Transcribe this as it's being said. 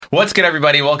What's good,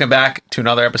 everybody? Welcome back to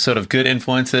another episode of Good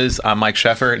Influences. I'm Mike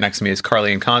Sheffer. Next to me is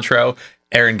Carly Incontro,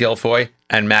 Aaron Guilfoy,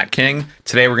 and Matt King.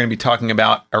 Today, we're going to be talking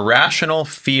about irrational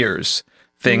fears.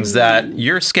 Things that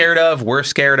you're scared of, we're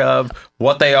scared of,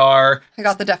 what they are. I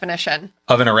got the definition.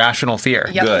 Of an irrational fear.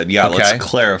 Yep. Good. Yeah, let's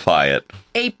clarify it.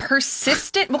 A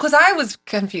persistent, because I was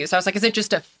confused. I was like, is it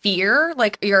just a fear?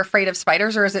 Like you're afraid of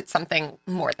spiders, or is it something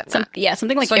more than that? Yeah,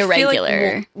 something like so irregular. I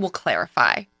feel like we'll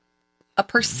clarify. A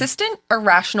persistent,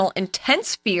 irrational,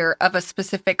 intense fear of a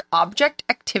specific object,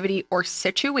 activity, or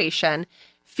situation.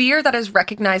 Fear that is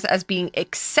recognized as being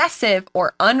excessive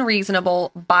or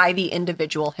unreasonable by the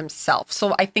individual himself.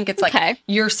 So I think it's like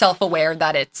you're self-aware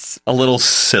that it's a little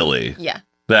silly. Yeah.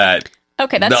 That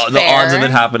okay, that's the odds of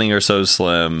it happening are so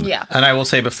slim. Yeah. And I will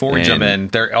say before we jump in,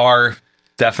 there are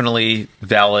definitely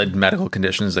valid medical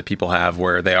conditions that people have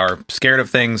where they are scared of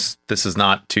things. This is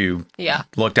not to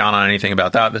look down on anything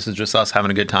about that. This is just us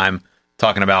having a good time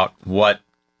talking about what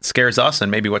scares us and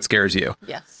maybe what scares you.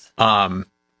 Yes.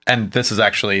 And this is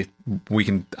actually,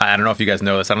 I don't know if you guys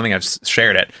know this. I don't think I've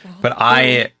shared it, but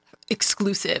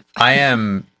exclusive. I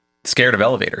am scared of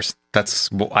elevators.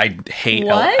 That's what I hate.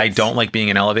 What? I don't like being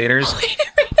in elevators.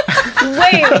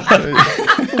 Wait.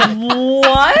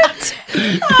 What?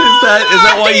 Is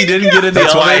that why you didn't get in the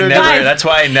elevator? That's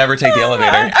why I never take the elevator.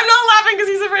 I'm not laughing because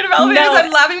he's afraid of elevators. No.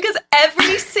 I'm laughing because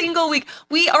every single week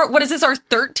what is this, our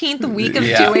 13th week of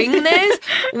doing this?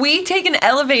 We take an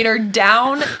elevator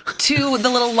down to the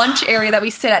little lunch area that we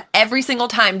sit at every single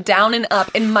time, down and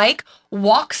up. And Mike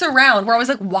walks around where I was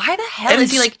like, why the hell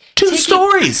is he like two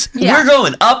stories? Yeah. We're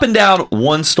going up and down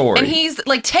one story. And he's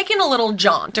like taking a little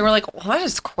jaunt. And we're like, well, that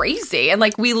is crazy. And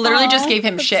like we literally just gave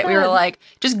him shit. Sad. We were like,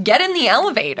 just get in the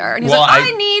elevator. And he's like,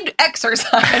 I need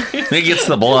exercise. It gets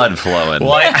the blood flowing.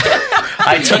 Well,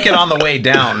 I took it on the way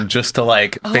down just to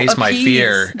like face my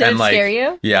fear. Did it scare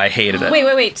you? Yeah, I hated it.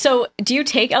 Wait. So do you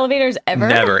take elevators ever?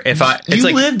 Never.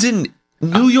 You lived in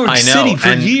New York City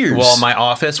for years. Well, my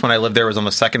office, when I lived there, was on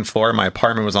the second floor. My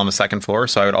apartment was on the second floor,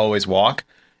 so I would always walk.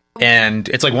 And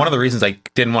it's like one of the reasons I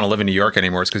didn't want to live in New York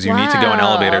anymore is because you need to go in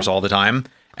elevators all the time.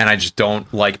 And I just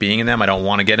don't like being in them. I don't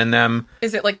want to get in them.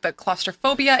 Is it like the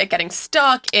claustrophobia, it getting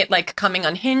stuck, it like coming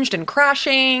unhinged and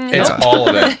crashing? It's all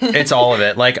of it. It's all of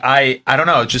it. Like, I don't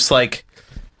know, just like,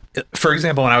 for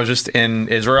example, when I was just in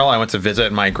Israel, I went to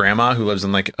visit my grandma who lives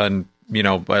in like a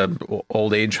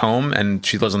old age home, and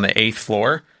she lives on the 8th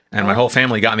floor, and my whole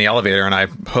family got in the elevator, and I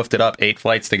hoofed it up 8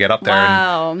 flights to get up there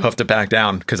and hoofed it back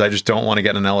down because I just don't want to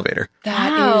get in an elevator.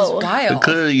 That is wild. But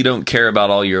clearly you don't care about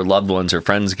all your loved ones or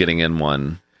friends getting in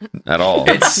one at all.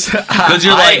 It's because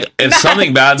you're like, if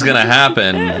something bad's gonna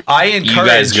happen, you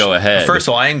guys go ahead. First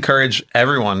of all, I encourage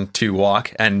everyone to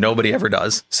walk, and nobody ever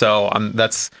does. So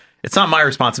it's not my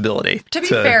responsibility. To be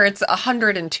fair, it's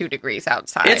 102 degrees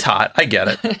outside. It's hot. I get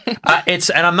it.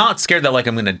 And I'm not scared that like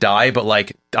I'm going to die, but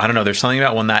like, I don't know. There's something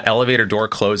about when that elevator door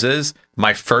closes,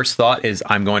 my first thought is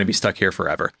I'm going to be stuck here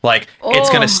forever. Like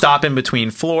it's going to stop in between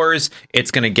floors.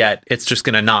 It's just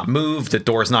going to not move. The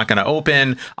door's not going to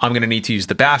open. I'm going to need to use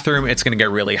the bathroom. It's going to get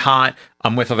really hot.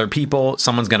 I'm with other people.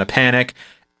 Someone's going to panic.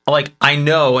 Like, I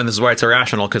know, and this is why it's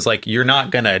irrational, because like you're not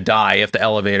going to die if a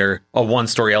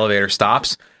 1-story elevator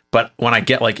stops. But when I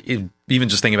get like, even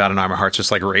just thinking about it now, my heart's just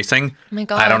like racing. Oh my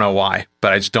God. I don't know why,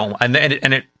 but I just don't. And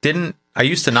it didn't, I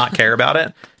used to not care about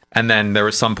it. And then there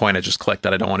was some point it just clicked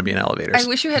that I don't want to be in elevators. I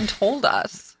wish you had told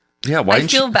us. Yeah, why? I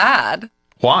feel bad.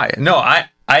 Why? No, I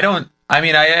don't. I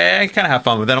mean, I kind of have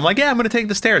fun with it. I'm like, I'm going to take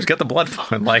the stairs, get the blood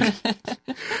flowing. Like,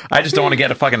 I just don't want to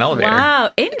get a fucking elevator.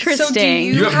 Wow, interesting. So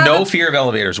you have no fear of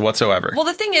elevators whatsoever. Well,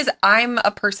 the thing is, I'm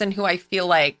a person who I feel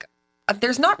like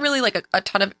there's not really like a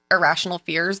ton of irrational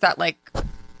fears that like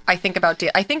I think about.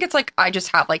 I think it's like I just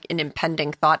have like an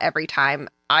impending thought every time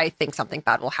I think something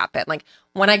bad will happen. Like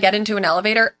when I get into an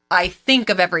elevator, I think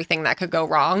of everything that could go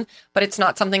wrong, but it's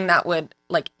not something that would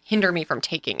like hinder me from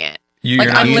taking it. You're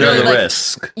like, not You know literally the like,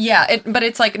 risk. Yeah, but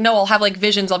it's like, no, I'll have like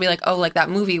visions. I'll be like, oh, like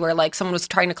that movie where like someone was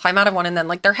trying to climb out of one and then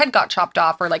like their head got chopped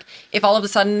off, or like if all of a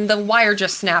sudden the wire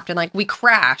just snapped and like we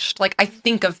crashed. Like I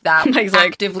think of that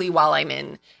actively while I'm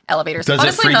in elevators. Does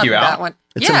Honestly, it freak you out? That one.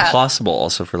 It's impossible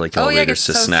also for like elevators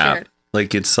to snap. Scared.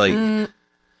 Like it's like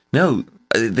no,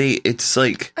 it's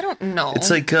like I don't know.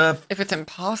 It's like if it's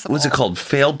impossible. What's it called?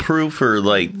 Fail proof, or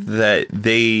like that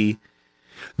they.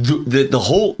 The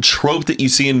whole trope that you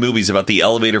see in movies about the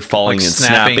elevator falling like and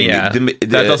snapping,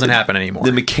 that doesn't happen anymore.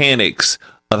 The mechanics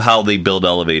of how they build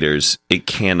elevators, it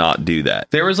cannot do that.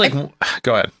 There was like,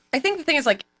 go ahead. I think the thing is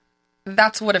like,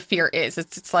 that's what a fear is.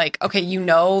 It's like, okay, you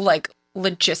know, like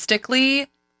logistically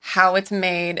how it's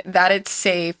made, that it's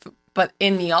safe, but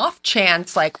in the off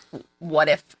chance, like, what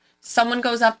if someone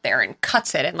goes up there and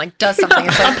cuts it and like does something.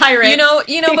 It's like, a pirate. you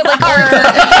know, but like,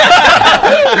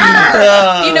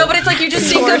 but it's like you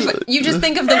just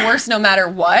think of the worst no matter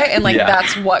what, and like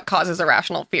that's what causes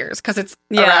irrational fears because it's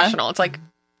irrational. It's like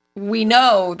we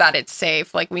know that it's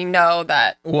safe, like we know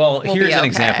that. Well, here's an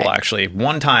example. Actually,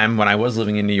 one time when I was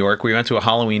living in New York, we went to a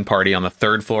Halloween party on the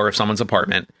 3rd floor of someone's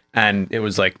apartment, and it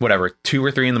was like 2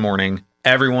 or 3 in the morning.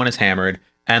 Everyone is hammered,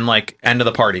 and like end of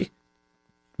the party.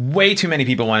 Way too many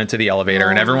people went into the elevator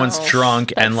and everyone's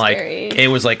drunk and like it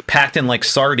was like packed in like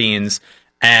sardines,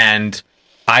 and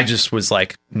I just was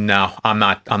like, no, I'm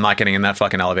not getting in that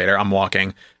fucking elevator. I'm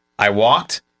walking. I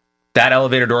walked, that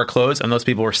elevator door closed, and those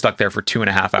people were stuck there for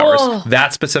 2.5 hours. Oh.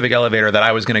 That specific elevator that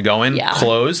I was going to go in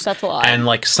closed. That's a lot. And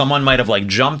like someone might have like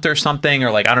jumped or something,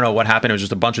 or like, I don't know what happened. It was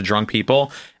just a bunch of drunk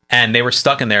people and they were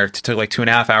stuck in there. It took like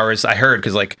 2.5 hours. I heard,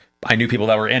 cause like I knew people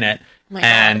that were in it.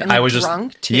 And I was just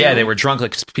drunk too? Yeah, they were drunk.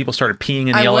 Like people started peeing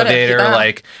in the elevator.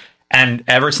 Like, and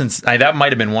ever since that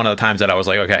might have been one of the times that I was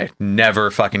like, okay, never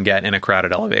fucking get in a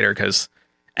crowded elevator. Cause,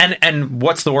 and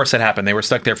what's the worst that happened? They were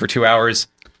stuck there for 2 hours.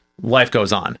 Life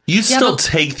goes on. You still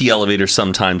take the elevator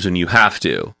sometimes when you have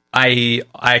to. I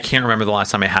can't remember the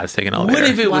last time I had to take an elevator. What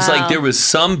if it was like there was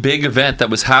some big event that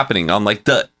was happening on like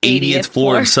the 80th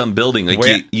floor of some building? Like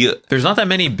there's not that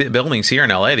many buildings here in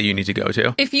LA that you need to go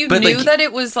to. If you knew that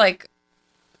it was like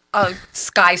a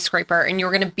skyscraper and you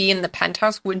were going to be in the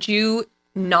penthouse, would you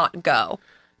not go?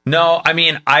 No, I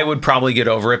mean, I would probably get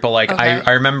over it, but like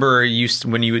I remember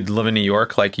when you would live in New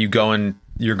York, like you're going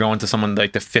to someone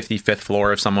like the 55th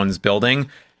floor of someone's building.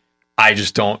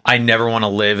 I never want to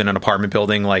live in an apartment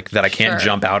building like that I can't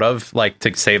jump out of, like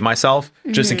to save myself,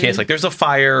 just in case like there's a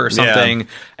fire or something.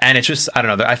 And it's just, I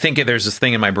don't know. I think there's this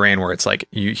thing in my brain where it's like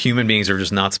human beings are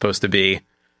just not supposed to be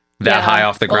that high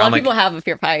off the ground. A lot of people have a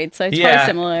fear of heights, so it's probably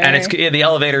similar. And the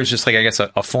elevator is just like, I guess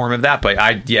a form of that. But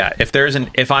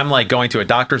if I'm like going to a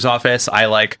doctor's office, I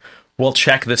like will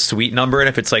check the suite number, and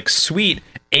if it's like suite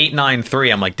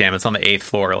 893, I'm like, damn, it's on the 8th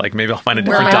floor. Like maybe I'll find a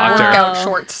different doctor. Workout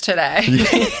shorts today.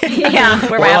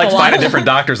 Or like find a different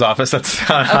doctor's office that's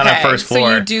on a first floor.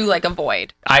 So you do like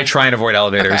avoid. I try and avoid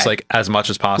elevators like as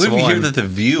much as possible. We hear that the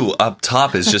view up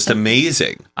top is just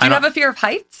amazing. Do you have a fear of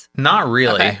heights? Not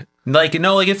really. Okay. Like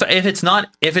no, like if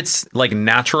it's like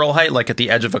natural height, like at the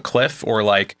edge of a cliff or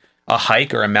like a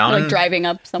hike or a mountain, like driving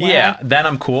up somewhere. Yeah, then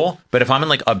I'm cool. But if I'm in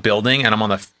like a building and I'm on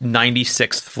the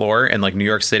 96th floor in like New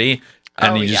York City,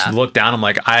 and you just look down, I'm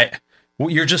like,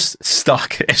 you're just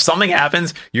stuck. If something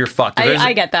happens, you're fucked.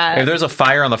 I get that. If there's a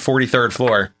fire on the 43rd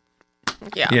floor,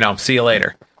 see you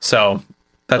later. So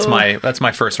that's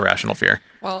my first irrational fear.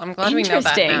 Well, I'm glad we know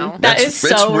that now. It's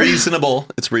reasonable.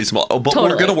 It's reasonable. Oh, but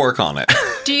we're gonna work on it.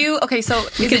 Do you? Okay, so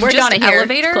is it just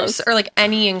elevators or like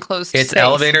any enclosed space? It's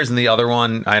elevators, and the other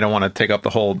one, I don't want to take up the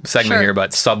whole segment here,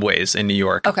 but subways in New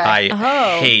York. Okay.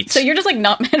 I hate. So you're just like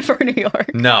not meant for New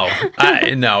York. No,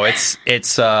 no.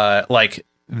 It's like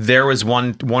there was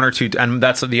one or two, and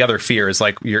that's the other fear is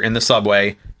like you're in the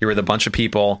subway, you're with a bunch of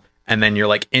people, and then you're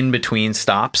like in between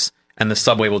stops. And the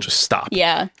subway will just stop.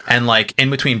 Yeah. And like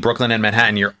in between Brooklyn and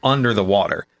Manhattan, you're under the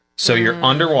water. So you're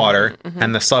underwater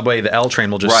and the subway, the L train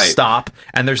will just stop.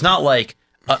 And there's not like,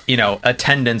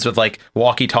 attendants with like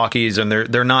walkie talkies and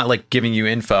they're not like giving you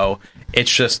info.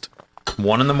 It's just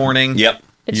 1 a.m. Yep.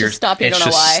 It's just stopped. It's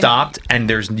just stopped, and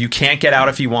you can't get out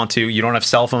if you want to. You don't have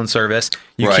cell phone service.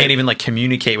 You can't even like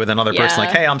communicate with another person. Like,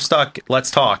 hey, I'm stuck.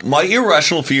 Let's talk. My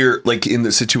irrational fear, like in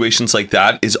the situations like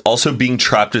that, is also being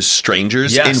trapped as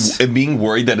strangers and being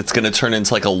worried that it's going to turn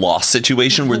into like a lost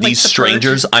situation where these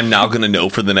strangers I'm now going to know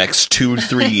for the next 2 to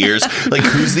 3 years. Like,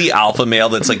 who's the alpha male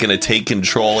that's like going to take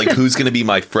control? Like, who's going to be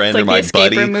my friend or my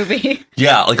buddy? Room movie.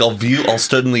 Yeah, like I'll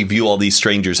suddenly view all these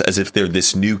strangers as if they're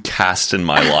this new cast in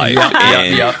my life.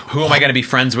 Yep. Who am I going to be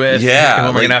friends with? Yeah. Who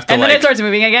am I going to have to and then it starts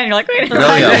moving again. You're like, wait.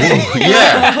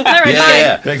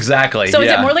 Exactly. So is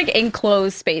it more like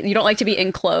enclosed space? You don't like to be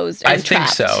enclosed and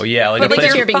trapped? Think so, yeah. Like, but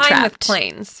like you're being fine with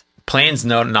planes. Planes,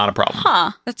 no, not a problem.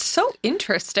 Huh. That's so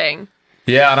interesting.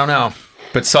 Yeah, I don't know.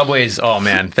 But subways, oh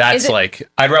man, that's like,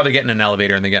 I'd rather get in an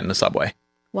elevator than get in a subway.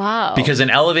 Wow. Because an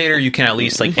elevator, you can at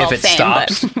least like, if it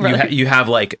stops, you have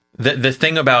like, the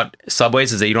thing about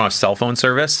subways is that you don't have cell phone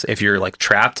service if you're like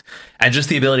trapped, and just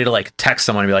the ability to like text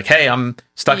someone and be like, hey, I'm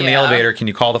stuck in the elevator. Can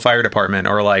you call the fire department?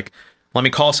 Or like, let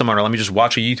me call someone, or let me just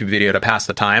watch a YouTube video to pass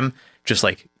the time. Just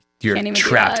like you're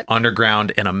trapped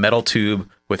underground in a metal tube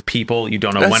with people. You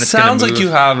don't know when it's going to move. Sounds like you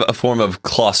have a form of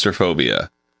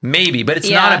claustrophobia. Maybe, but it's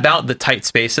not about the tight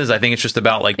spaces. I think it's just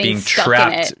about like being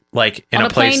trapped, like in a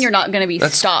place. Plane, you're not going to be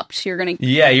stopped. You're going to.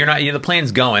 Yeah, you're not. The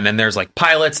plane's going, and there's like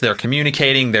pilots. They're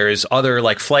communicating. There's other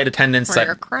like flight attendants that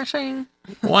are crashing.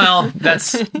 Well,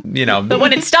 that's, But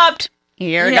when it stopped,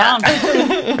 you're gone.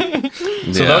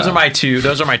 So those are my two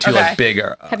like big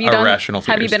irrational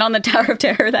fears. Have you been on the Tower of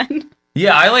Terror then?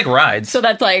 Yeah, I like rides. So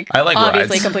that's like I like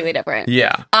obviously rides. completely different.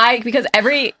 Yeah. Because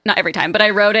not every time, but I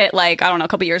wrote it like, I don't know, a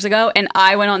couple years ago, and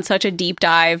I went on such a deep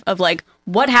dive of like,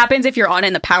 what happens if you're on it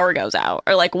and the power goes out?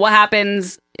 Or like, what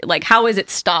happens, like, how is it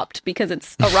stopped? Because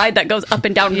it's a ride that goes up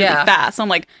and down really fast. So I'm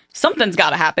like, something's got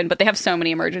to happen, but they have so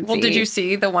many emergencies. Well, did you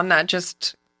see the one that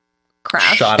just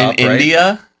crashed? Shot up, in right?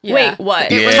 India? Yeah. Wait,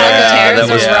 what? It was Yeah, Tower of Terror.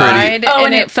 that was pretty- ride, Oh,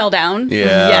 and it fell down?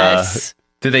 Yeah. Yes.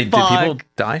 Did people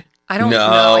die? I don't know.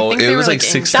 No, I think it they was were, like in-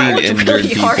 16 That looked injured really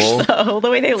people. harsh, though. The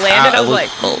way they landed, I was like,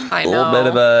 I a little bit know.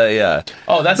 of a, yeah.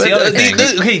 Oh, that's the other thing.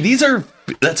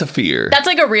 That's a fear. that's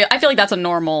like I feel like that's a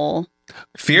normal.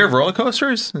 Fear of roller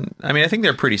coasters? I mean, I think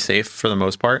they're pretty safe for the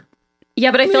most part.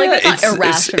 Yeah, but I feel like that's not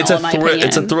irrational, in my opinion.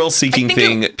 It's a thrill-seeking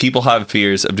thing. People have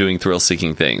fears of doing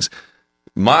thrill-seeking things.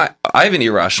 I have an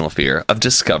irrational fear of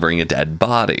discovering a dead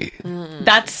body.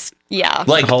 That's, yeah.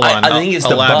 Like, Hold on. I think it's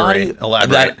Elaborate. the body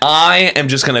that I am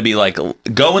just going to be like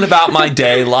going about my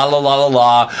day, la la la la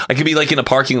la. I could be like in a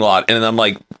parking lot, and then I'm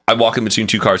like, I walk in between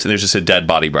two cars, and there's just a dead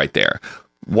body right there.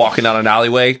 Walking down an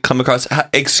alleyway, come across,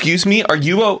 excuse me, are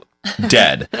you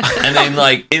dead? And then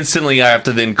like instantly I have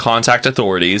to then contact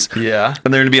authorities. Yeah.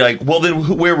 And they're going to be like, well,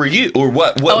 then where were you? Or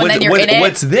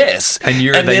what's this? And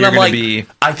then I'm like, be...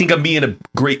 I think I'm being a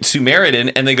great Samaritan.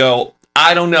 And they go,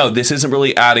 I don't know. This isn't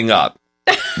really adding up.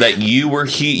 That you were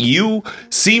you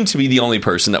seem to be the only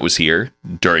person that was here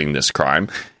during this crime.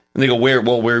 And they go, where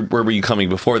were you coming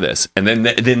before this? And then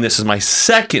this is my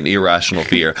second irrational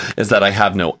fear, is that I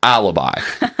have no alibi.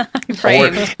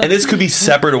 And this could be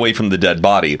separate away from the dead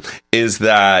body, is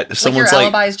that someone's your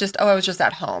alibi is just, I was just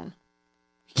at home.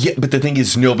 Yeah, but the thing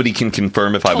is, nobody can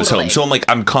confirm if I was home. So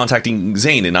I'm contacting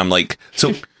Zane, and I'm like,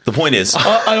 so the point is,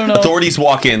 I don't know. Authorities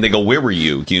walk in, they go, where were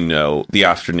you? The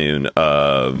afternoon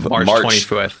of March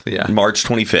 25th. Yeah. March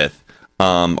 25th,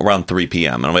 around 3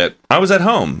 p.m. And I'm like, I was at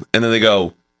home. And then they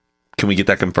go, can we get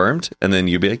that confirmed? And then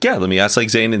you'd be like, yeah, let me ask like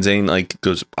Zane. And Zane like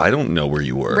goes, I don't know where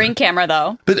you were. Ring camera,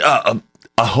 though. But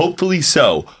hopefully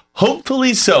so.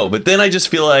 Hopefully so. But then I just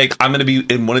feel like I'm going to be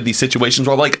in one of these situations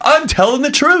where I'm like, I'm telling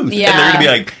the truth. Yeah. And they're going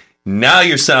to be like, now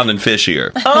you're sounding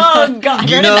fishier. Oh, God. Have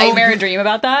you ever had a nightmare or dream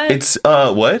about that? It's,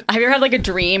 what? Have you ever had like a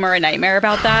dream or a nightmare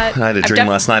about that? I had a dream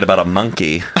last night about a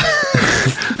monkey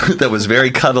that was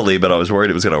very cuddly, but I was worried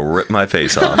it was going to rip my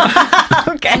face off.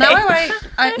 Okay.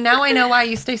 Now I know why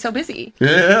you stay so busy.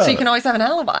 Yeah. So you can always have an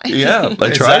alibi. Yeah, I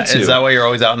try to. Is that why you're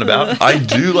always out and about? I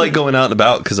do like going out and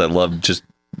about because I love just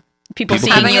people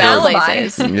seeing having you an at alibi.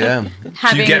 places. yeah,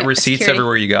 Do you get receipts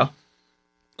everywhere you go?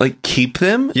 like keep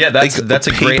them. Yeah, that's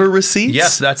a great paper receipts.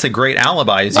 Yes, that's a great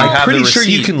alibi. Is you I'm have pretty the sure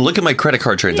you receipt. can look at my credit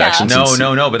card transactions.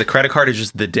 No, but the credit card is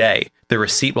just the day. The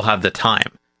receipt will have the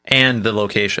time and the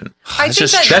location. I It's think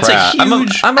just that That's a trash.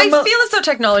 huge- I feel as though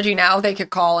technology now they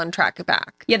could call and track it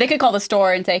back. Yeah, they could call the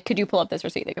store and say, could you pull up this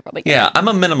receipt? They could probably get Yeah, it. I'm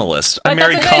a minimalist. I But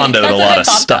married that's a good- condoed that's a a lot good of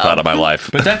thought, stuff though. out of my life.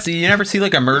 But you never see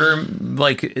like a murder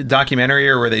like documentary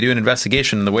or where they do an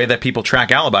investigation. The way that people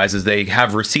track alibis is they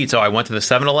have receipts. Oh, I went to the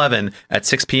 7-Eleven at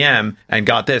 6 p.m. and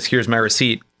got this. Here's my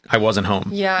receipt. I wasn't home.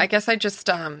 Yeah, I guess I just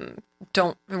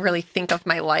don't really think of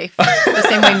my life the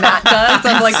same way Matt does,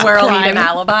 of like where I'll need an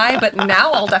alibi. But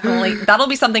now that'll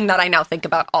be something that I now think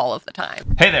about all of the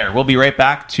time. Hey there, we'll be right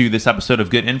back to this episode of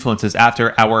Good Influences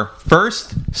after our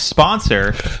first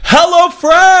sponsor.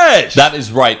 HelloFresh! That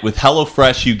is right. With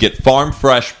HelloFresh, you get farm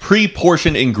fresh,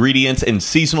 pre-portioned ingredients and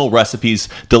seasonal recipes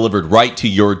delivered right to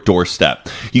your doorstep.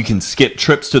 You can skip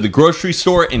trips to the grocery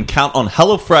store and count on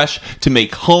HelloFresh to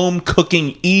make home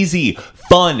cooking easy,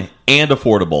 fun, and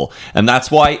affordable. And that's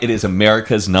why it is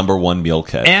America's #1 meal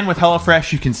kit. And with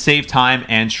HelloFresh, you can save time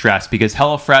and stress because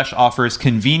HelloFresh offers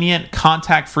convenient,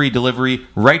 contact-free delivery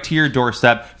right to your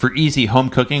doorstep for easy home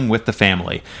cooking with the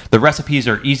family. The recipes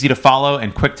are easy to follow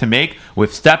and quick to make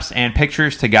with steps and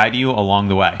pictures to guide you along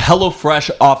the way.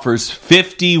 HelloFresh offers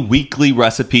 50 weekly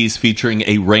recipes featuring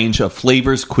a range of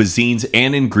flavors, cuisines,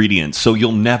 and ingredients, so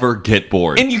you'll never get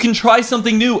bored. And you can try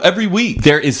something new every week.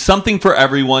 There is something for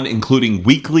everyone, including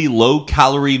weekly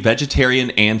low-calorie,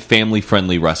 vegetarian, and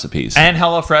family-friendly recipes. And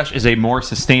HelloFresh is a more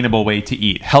sustainable way to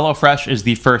eat. HelloFresh is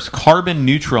the first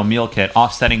carbon-neutral meal kit,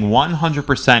 offsetting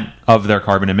 100% of their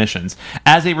carbon emissions.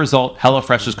 As a result,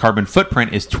 HelloFresh's carbon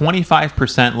footprint is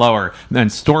 25% lower than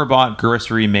store-bought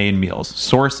grocery-made meals.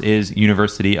 Source is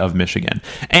University of Michigan.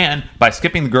 And by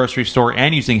skipping the grocery store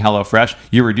and using HelloFresh,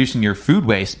 you're reducing your food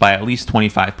waste by at least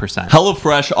 25%.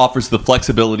 HelloFresh offers the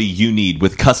flexibility you need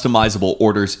with customizable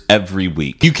orders every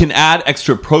week. You can add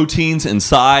extra proteins and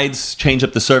sides, change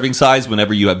up the serving size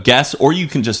whenever you have guests, or you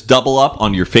can just double up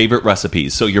on your favorite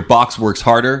recipes so your box works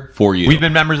harder for you. We've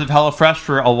been members of HelloFresh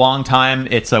for a long time.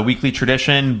 It's a weekly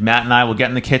tradition. Matt and I will get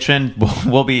in the kitchen.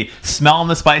 We'll be smelling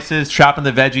the spices, chopping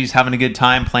the veggies, having a good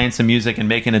time, playing some music, and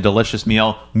making a delicious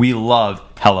meal. We love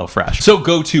HelloFresh. So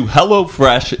go to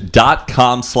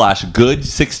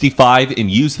HelloFresh.com/good65 and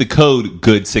use the code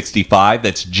GOOD65.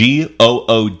 That's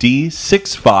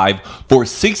GOOD65 for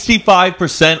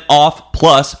 65% off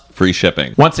plus free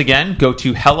shipping. Once again, go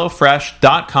to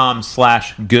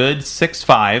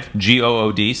HelloFresh.com/good65,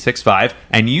 GOOD65,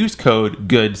 and use code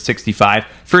GOOD65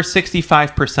 for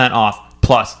 65% off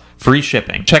plus free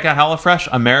shipping. Check out HelloFresh,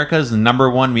 America's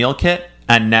 #1 meal kit.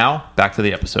 And now, back to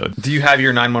the episode. Do you have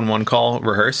your 911 call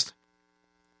rehearsed?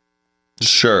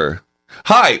 Sure.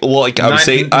 Hi. Well, like I would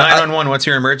say, 911. What's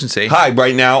your emergency? Hi.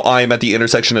 Right now, I'm at the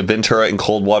intersection of Ventura and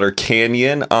Coldwater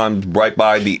Canyon. I'm right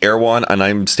by the Air One, and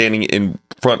I'm standing in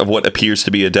front of what appears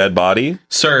to be a dead body.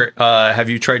 Sir, have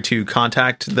you tried to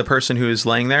contact the person who is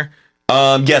laying there?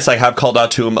 Yes, I have called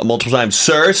out to him multiple times.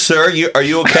 Sir, are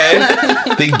you okay?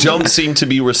 They don't seem to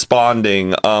be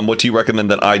responding. What do you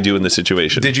recommend that I do in this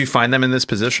situation? Did you find them in this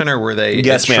position, or were they?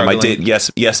 Yes, ma'am. I did.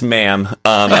 Yes, ma'am.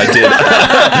 I did.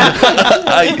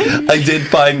 I did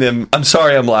find them. I'm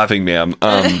sorry, I'm laughing, ma'am.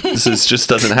 This just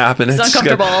doesn't happen. It's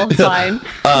uncomfortable. It's fine.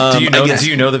 Do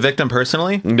you know the victim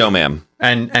personally? No, ma'am.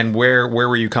 And where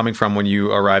were you coming from when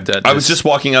you arrived at? I was just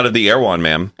walking out of the Air One,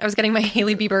 ma'am. I was getting my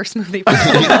Hailey Bieber smoothie.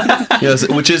 Yes,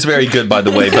 which is very good, by the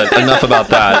way. But enough about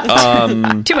that.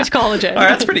 Too much collagen. All right,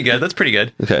 that's pretty good.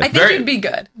 Okay. I think you'd be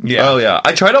good. Yeah. Oh yeah.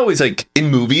 I try to always like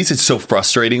in movies. It's so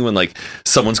frustrating when like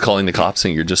someone's calling the cops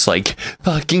and you're just like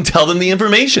fucking tell them the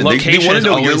information. They want to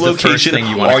know your location.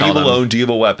 Are you alone? Do you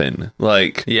have a weapon?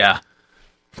 Like yeah.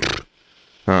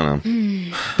 I don't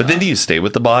know. But then do you stay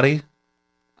with the body?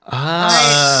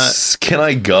 Can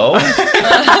I go?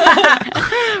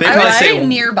 They I would say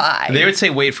nearby. They would say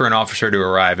wait for an officer to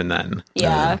arrive and then.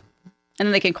 Yeah. And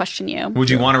then they can question you. Would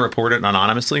you want to report it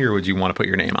anonymously, or would you want to put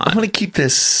your name on it? I want to keep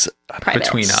this private.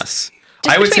 Between us.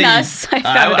 Just I would between say us.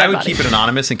 I would keep it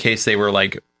anonymous in case they were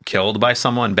like killed by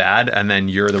someone bad, and then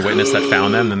you're the witness that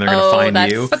found them, and they're going to find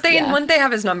you. But wouldn't they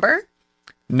have his number?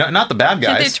 No, not the bad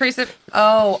guys. Did they trace it?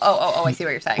 Oh, I see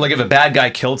what you're saying. Like if a bad guy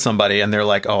killed somebody and they're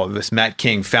like, oh, this Matt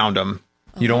King found him.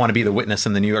 You don't want to be the witness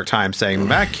in the New York Times saying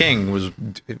Matt King was,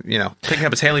 picking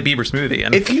up his Hailey Bieber smoothie.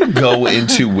 And if you go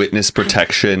into witness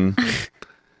protection,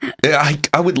 I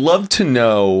would love to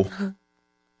know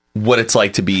what it's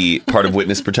like to be part of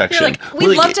witness protection. You're like,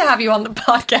 we'd love to have you on the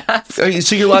podcast.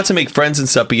 So you're allowed to make friends and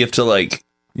stuff, but you have to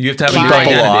have your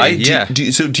identity. Yeah.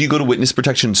 Do you go to witness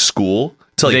protection school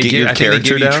to get your character they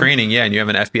give you down? training, yeah, and you have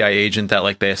an FBI agent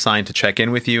that they assign to check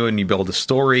in with you, and you build a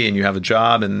story, and you have a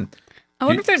job, and I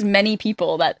wonder if there's many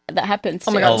people that happens to.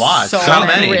 Oh my God, a lot. so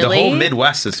many. Really? The whole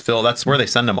Midwest is filled. That's where they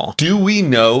send them all. Do we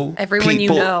know everyone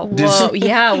people, you know? Whoa,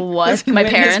 yeah, what? My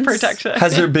parents. Protection.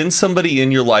 Has there been somebody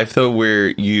in your life though where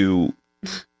you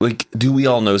do we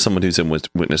all know someone who's in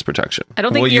witness protection? I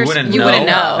don't think you wouldn't know. And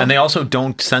And they also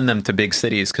don't send them to big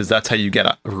cities because that's how you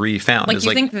get refound. Like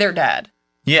you think they're dead.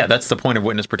 Yeah, that's the point of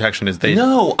witness protection is they...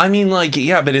 No, I mean,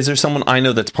 but is there someone I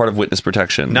know that's part of witness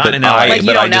protection? Not in LA.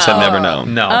 But I just have never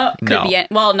known. No, could be.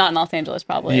 Well, not in Los Angeles,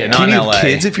 probably. Yeah, not Can in you LA. have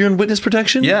kids if you're in witness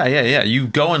protection? Yeah. You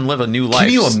go and live a new life.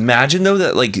 Can you imagine, though,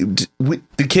 that,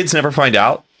 the kids never find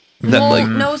out? That,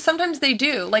 no, sometimes they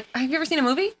do. Like, have you ever seen a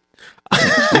movie?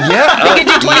 Yeah. They could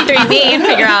do 23andMe and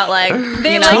figure out,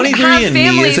 they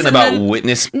 23andMe isn't about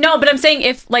witness. No, but I'm saying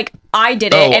if, I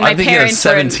did it and my I'm thinking parents of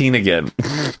 17 again.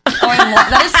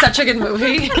 That is such a good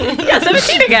movie. Yeah,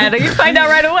 17 again. You'd find out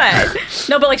right away.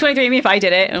 No, but 23andMe, if I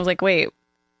did it, and I was like, wait.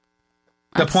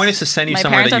 The point is to send you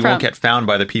somewhere that you won't get found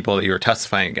by the people that you're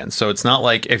testifying against. So it's not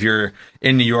like if you're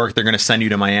in New York, they're going to send you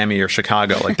to Miami or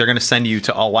Chicago. They're going to send you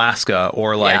to Alaska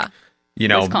or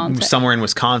Wisconsin. Somewhere in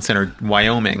Wisconsin or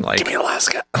Wyoming. Give me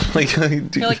Alaska.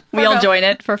 We all join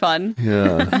it for fun.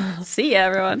 Yeah. See ya,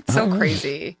 everyone. So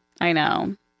crazy. I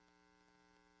know.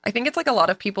 I think it's a lot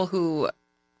of people who...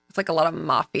 It's a lot of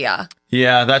mafia.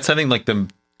 Yeah, that's I think the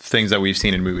things that we've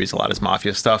seen in movies a lot is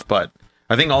mafia stuff. But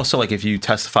I think also if you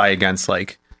testify against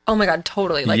oh my God,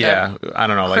 totally. I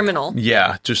don't know, criminal.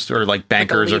 Just or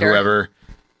bankers or whoever.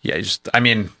 Yeah,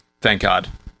 thank God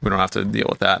we don't have to deal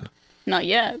with that. Not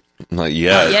yet. Not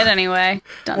yet. Not yet, anyway.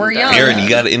 We're young. Aaron, you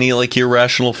got any like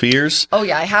irrational fears? Oh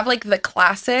yeah, I have like the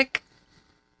classic.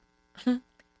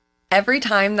 Every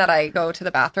time that I go to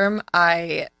the bathroom,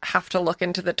 I have to look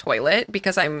into the toilet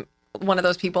because I'm one of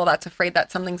those people that's afraid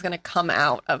that something's going to come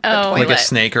out of the toilet. Like a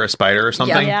snake or a spider or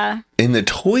something? Yeah. In the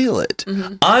toilet.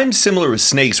 I'm similar with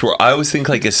snakes where I always think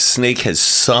like a snake has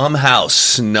somehow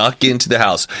snuck into the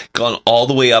house, gone all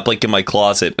the way up like in my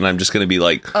closet, and I'm just going to be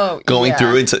like going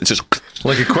through it. So it's just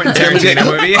like a Quentin Tarantino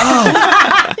movie?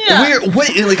 Weird.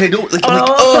 Wait, and like I don't like I'm like,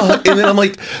 oh, and then I'm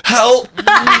like, help.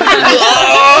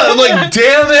 I'm like,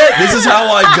 damn it. This is how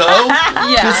I go?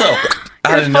 Yeah. Just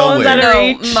out of nowhere.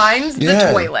 No, mine's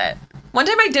the toilet. One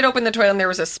time I did open the toilet and there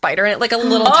was a spider in it, like a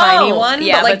little tiny one.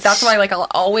 Yeah, but like that's why like I'll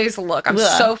always look. I'm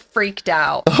so freaked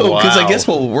out. Oh, because I guess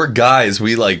we're guys,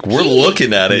 we're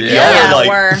looking at it. Yeah, Y'all are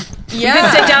we're you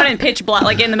can sit down in pitch black,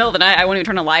 like in the middle of the night. I won't even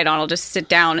turn a light on. I'll just sit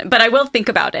down. But I will think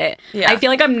about it. Yeah. I feel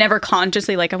like I'm never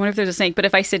consciously like, I wonder if there's a snake. But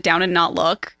if I sit down and not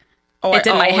look, it's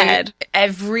in my head.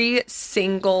 Every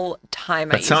single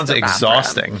time I use the bathroom. That sounds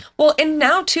exhausting. Well, and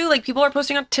now too, like people are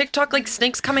posting on TikTok like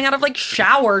snakes coming out of like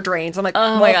shower drains. I'm like,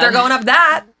 well, if they're going up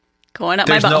that. Going up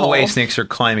There's my butthole. no way snakes are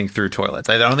climbing through toilets.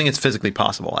 I don't think it's physically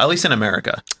possible, at least in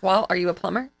America. Well, are you a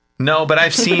plumber? No, but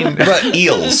I've seen... But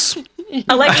eels.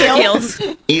 Electric eels.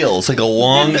 Eels, like a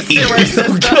long eel.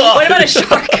 What about a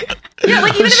shark? Yeah,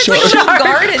 like even if it's like a little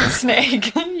garden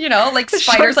snake, you know, like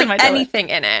spiders, like anything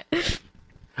in it.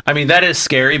 I mean, that is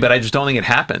scary, but I just don't think it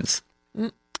happens.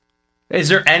 Has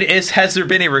there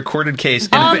been a recorded case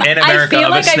in America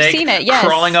of a snake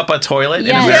crawling up a toilet in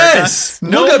America? Yes.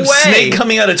 No Look up way. snake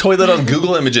coming out of toilet on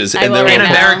Google Images. In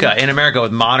America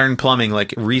with modern plumbing,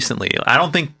 like recently. I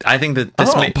think that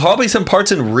this probably some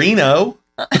parts in Reno.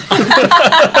 Just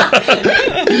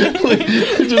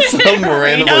some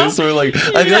random place where like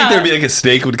I feel like there'd be like a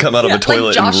snake would come out of a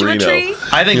toilet in Reno. Tree?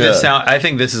 I think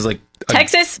this is like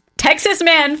Texas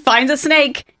man finds a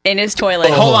snake in his toilet.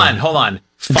 Hold on.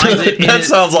 That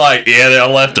sounds like they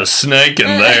left a snake in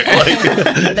there. Like,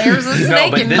 there's a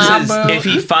snake in my boat. If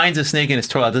he finds a snake in his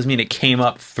toilet, it doesn't mean it came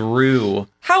up through.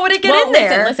 How would it get in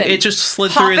there? Listen. It just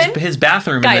slid through his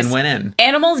bathroom and then went in.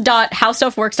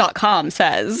 Animals.howstuffworks.com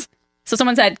says. So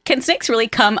someone said, can snakes really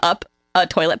come up a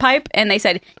toilet pipe? And they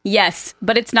said, yes,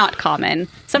 but it's not common.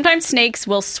 Sometimes snakes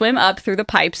will swim up through the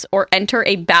pipes or enter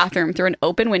a bathroom through an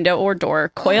open window or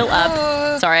door, coil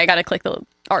up. Sorry, I gotta click the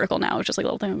article now. It's just like a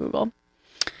little thing on Google.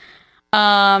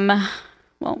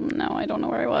 Well, no, I don't know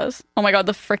where I was. Oh my god,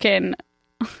 the frickin'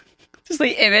 just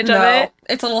the image of it.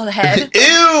 It's a little head.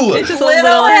 Ew! It's just a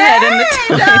little head in the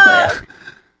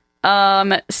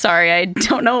toilet. Sorry, I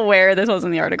don't know where this was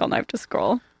in the article and I have to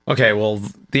scroll. Okay, well,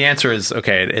 the answer is it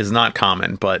is not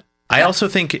common, but I also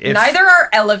think if... Neither are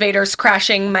elevators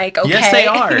crashing, Mike, okay? Yes, they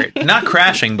are. Not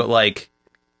crashing, but like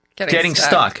getting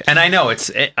stuck. And I know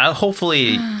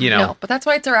hopefully, No, but that's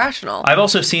why it's irrational. I've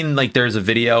also seen like there's a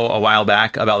video a while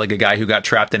back about like a guy who got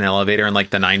trapped in an elevator in like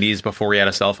the 90s before he had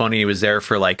a cell phone, and he was there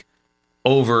for like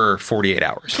over 48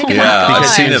 hours.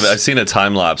 I've seen a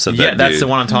time lapse of that. Yeah, that's the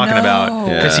one I'm talking about.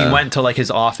 Because Yeah. he went to like his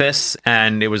office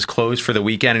and it was closed for the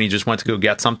weekend, and he just went to go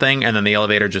get something, and then the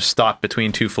elevator just stopped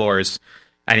between two floors.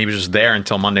 And he was just there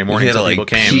until Monday morning until people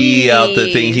came. Pee out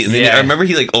the thing. I remember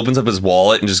he like opens up his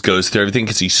wallet and just goes through everything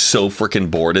because he's so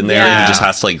freaking bored in there, and he just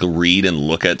has to like read and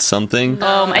look at something.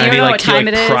 I don't know what time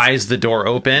it is. Pries the door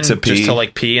open just to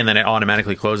like pee, and then it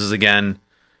automatically closes again.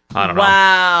 I don't know.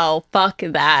 Wow, fuck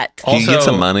that. Can you get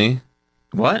some money?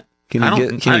 What? Can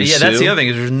you sue? That's the other thing.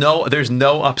 Is there's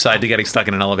no upside to getting stuck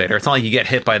in an elevator. It's not like you get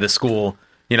hit by the school,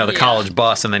 the college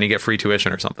bus, and then you get free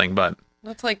tuition or something. But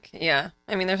that's like, I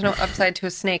mean, there's no upside to a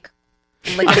snake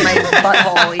licking my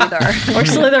butthole either, or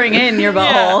slithering in your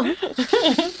butthole. Yeah.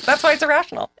 That's why it's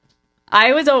irrational.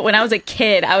 When I was a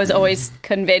kid, I was always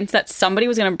convinced that somebody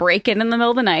was going to break in the middle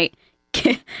of the night,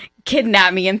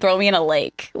 kidnap me, and throw me in a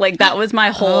lake. Like that was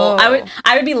my whole. I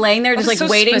would be laying there just like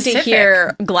waiting to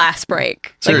hear glass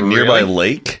break. Is there a nearby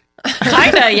lake?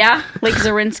 Kinda, yeah. Lake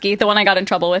Zarinsky, the one I got in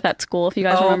trouble with at school, if you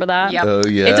guys remember that. Yep. Oh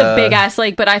yeah, it's a big ass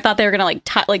lake, but I thought they were gonna like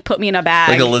put me in a bag,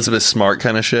 like Elizabeth Smart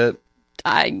kind of shit.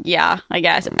 Yeah, I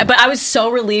guess. But I was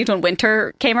so relieved when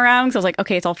winter came around because I was like,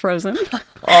 okay, it's all frozen.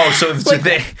 Oh, so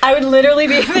I would literally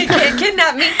be. They can't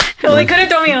kidnap me. Well, they couldn't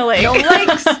throw me in a lake. No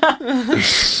lakes.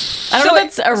 I don't know if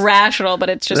it's irrational, but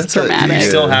it's just dramatic. Do you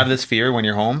still have this fear when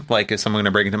you're home? Like, is someone going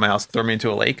to break into my house and throw me into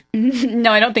a lake?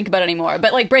 No, I don't think about it anymore.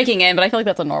 But like breaking in, but I feel like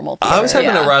that's a normal fear. I always have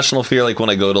an irrational fear, like when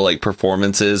I go to like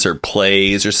performances or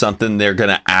plays or something, they're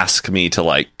going to ask me to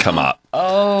like come up.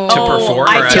 To perform,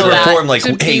 I or feel to that. perform like,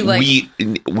 To be hey, like-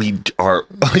 we are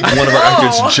like one of our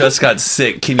actors just got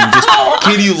sick. Can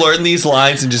you learn these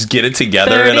lines and just get it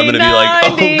together? And I'm gonna be like,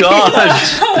 oh 30-90.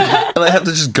 gosh, and I have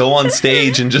to just go on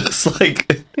stage and just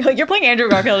like, You're playing Andrew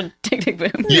Garfield in Tick Tick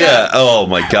Boom. yeah, oh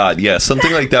my god, yeah,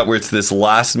 something like that where it's this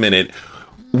last minute.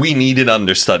 We need an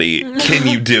understudy. Can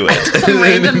you do it? Some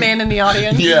random man in the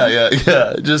audience. Yeah.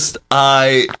 Just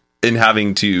and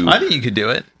having to. I think you could do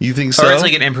it. You think so? Or it's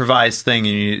like an improvised thing.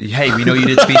 And hey, we know you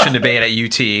did speech and debate at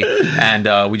UT,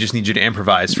 and we just need you to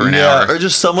improvise for an hour. Or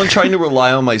just someone trying to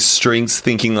rely on my strengths,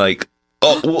 thinking like,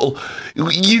 oh,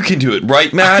 well, you can do it,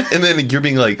 right, Matt? And then you're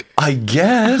being like, I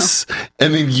guess,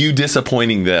 and then you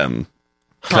disappointing them,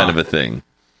 kind of a thing.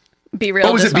 Be Real.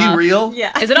 Oh, is it Be Real?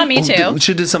 Yeah. Is it on Me Too? We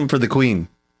should do something for the Queen.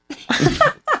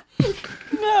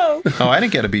 No. Oh, I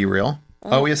didn't get a Be Real.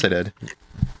 Oh, yes, I did.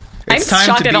 I'm It's time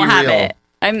shocked to I don't be have real. it.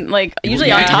 I'm like usually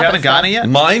You on top of haven't gotten it stuff. yet?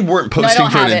 Mine weren't I posting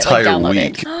don't for an have it, like, entire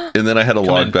downloaded. week, and then I had to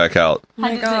log in. back out. Oh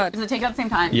my god. Does it take at the same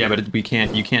time? Yeah, but you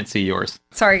can't see yours.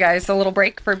 Sorry, guys. A little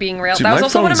break for being real. Dude, that was my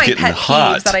also one of phone's my getting pet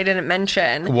hot. peeves that I didn't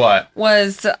mention. What?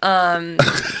 Was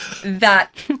that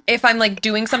if I'm like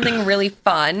doing something really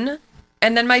fun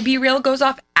and then my Be Real goes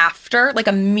off after, like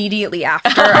immediately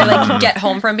after I like get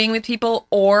home from being with people,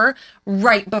 or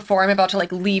right before I'm about to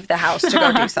like leave the house to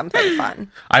go do something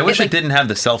fun. I wish like, it didn't have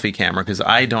the selfie camera because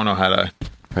I don't know how to.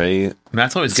 Right?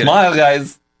 Matt's always good. Smile,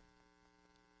 guys.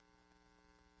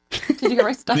 Did you get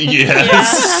my stuff?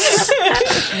 Yes.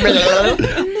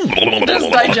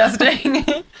 Just digesting.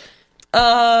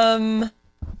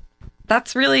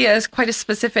 That's really quite a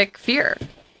specific fear.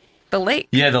 The lake.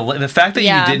 Yeah, the fact that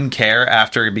Yeah. you didn't care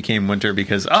after it became winter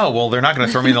because they're not going to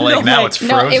throw me in the lake now. It's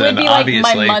frozen. No, it would be like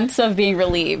obviously. my months of being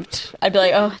relieved. I'd be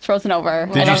like, oh, it's frozen over.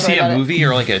 Did you see a movie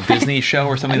or like a Disney show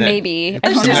or something? Maybe.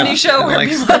 A Disney show where Like,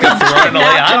 people throw it in the lake.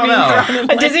 I don't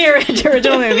know. A Disney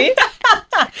original movie?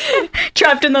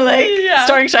 Trapped in the Lake,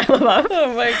 starring Shia LaBeouf.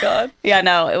 Oh my god. Yeah,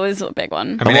 no, it was a big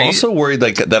one. I mean, I'm also worried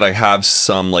like that I have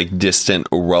some like distant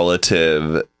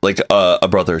relative, like a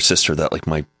brother or sister that like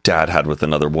my dad had with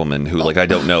another woman who like I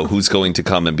don't know who's going to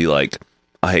come and be like,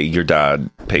 hey, your dad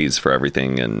pays for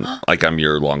everything and like I'm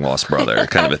your long lost brother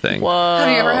kind of a thing. Whoa. Have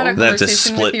you ever had a Then I have to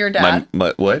conversation split with your dad?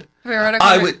 my what? Have you ever had a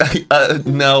I conversation? would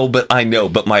no, but I know.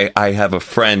 But I have a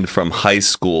friend from high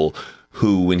school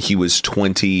who, when he was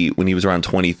around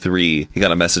 23, he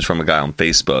got a message from a guy on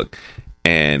Facebook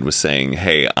and was saying,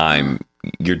 "Hey, I'm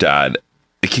your dad."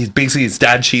 Like his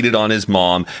dad cheated on his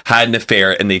mom, had an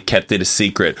affair, and they kept it a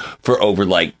secret for over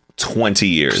like 20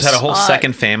 years. Just had a whole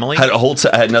second family. Had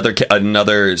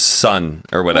another son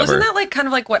or whatever. Wasn't that like kind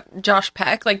of like what Josh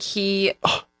Peck, like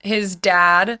his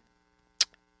dad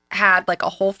had like a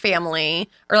whole family,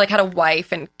 or like had a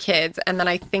wife and kids, and then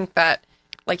I think that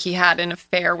like he had an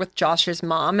affair with Josh's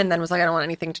mom, and then was like, I don't want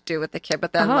anything to do with the kid.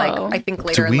 But then like I think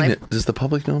later in life, does the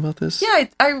public know about this? yeah,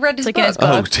 I read his like book. in his book.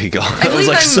 Oh, take off. I was believe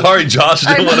like, I'm- sorry, Josh,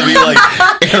 didn't want to be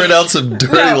like airing out some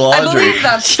dirty I laundry. believe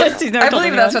that's He's never I told believe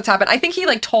anyone. that's what's happened. I think he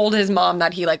like told his mom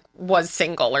that he like was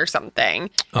single or something.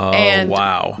 Oh,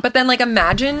 wow. But then like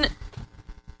imagine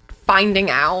finding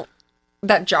out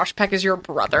that Josh Peck is your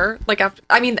brother. Like after,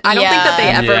 I mean, I don't think that they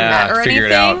Yeah. ever Yeah, met or figure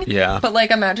it anything. out. Yeah. But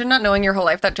like imagine not knowing your whole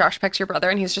life that Josh Peck's your brother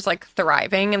and he's just like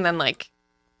thriving, and then like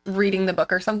reading the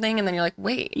book or something, and then you're like,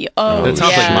 wait. Oh, That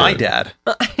sounds yeah. like my dad.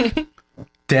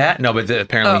 Dad? No, but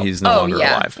apparently he's no longer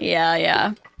yeah. alive.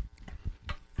 Yeah.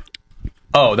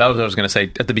 Oh, that was what I was going to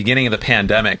say. At the beginning of the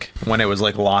pandemic, when it was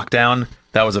like lockdown,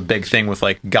 that was a big thing with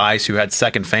like guys who had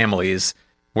second families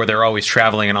where they're always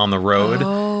traveling and on the road.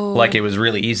 Like it was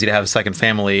really easy to have a second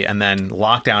family, and then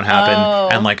lockdown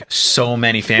happened, and like so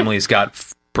many families got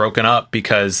broken up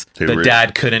because the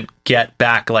dad couldn't get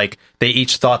back. Like they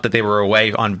each thought that they were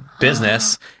away on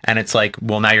business, and it's like,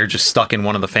 well, now you're just stuck in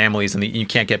one of the families, and you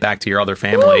can't get back to your other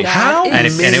family. How That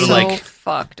is and it was so like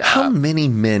fucked up. How many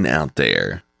men out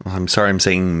there? I'm sorry, I'm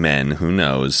saying men. Who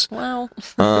knows? Well,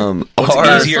 it's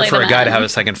are easier for a Mostly guy the to men. have a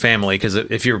second family because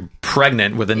if you're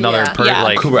pregnant with another Yeah. person, Yeah.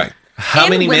 like correct. How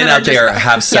And many women men are out there just-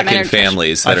 have men second are just-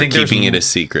 families that are there's keeping it a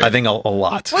secret? I think a lot. well,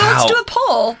 let's How? do a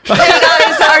poll. Hey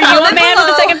guys, are you A man with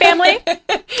a second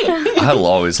family? I'll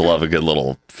always love a good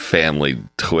little family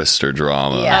twister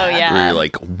drama. Yeah. Oh, yeah. Where you're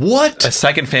like, what? A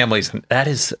second family, that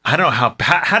is, I don't know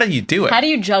how do you do it? How do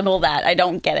you juggle that? I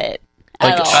don't get it.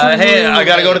 Like, at all. hey, I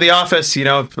got to go to the office,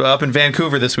 up in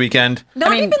Vancouver this weekend. Not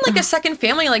mean- even like a second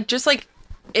family, like just like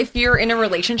if you're in a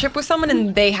relationship with someone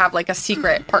and they have like a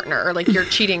secret partner, or like you're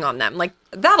cheating on them, like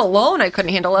that alone I couldn't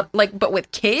handle it. Like, but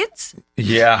with kids,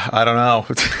 Yeah, I don't know.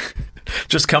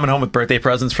 Just coming home with birthday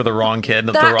presents for the wrong kid at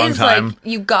the That wrong is time. like,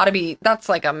 you gotta be, that's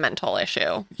like a mental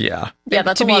issue. Yeah. Yeah,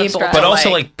 that's To a be lot of able stress. But to, also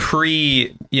like- like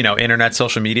pre, internet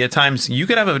social media times, you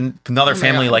could have another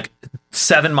family God. like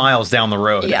 7 miles down the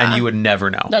road Yeah. and you would never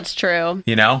know. That's true.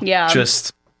 Yeah.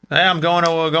 Just, hey, I'm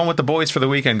going with the boys for the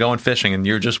weekend, going fishing, and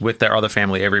you're just with their other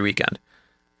family every weekend.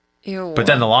 Ew. But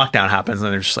then the lockdown happens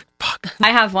and they're just like, fuck. I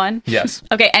have one. Yes.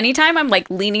 Okay, anytime I'm like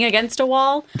leaning against a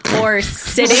wall or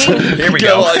sitting. Here we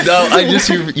go.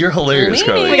 You're hilarious,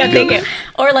 Carly. Oh my God, thank you.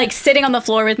 Or like sitting on the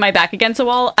floor with my back against a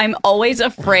wall, I'm always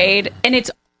afraid, and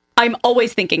I'm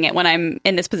always thinking it when I'm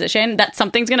in this position that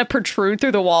something's gonna protrude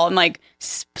through the wall and like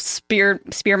spear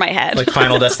my head. Like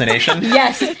Final Destination.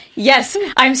 yes,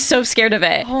 I'm so scared of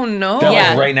it. Oh no. That, Yeah.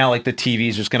 like, right now, like the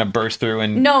TV's just gonna burst through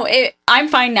and No, I'm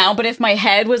fine now, but if my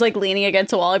head was like leaning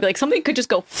against a wall, I'd be like, something could just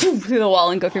go through the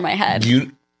wall and go through my head.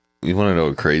 You want to know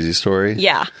a crazy story?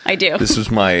 Yeah, I do. This was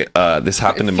this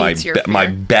happened to feeds your my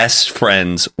fear. best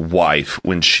friend's wife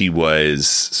when she was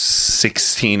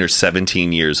 16 or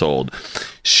 17 years old.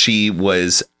 She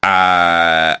was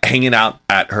hanging out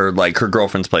at her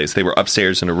girlfriend's place. They were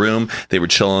upstairs in a room. They were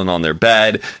chilling on their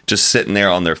bed, just sitting there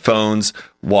on their phones,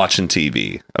 watching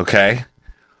TV. Okay.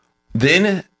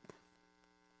 Then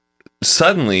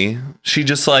suddenly she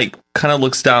just kind of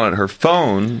looks down at her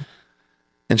phone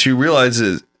and she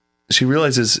realizes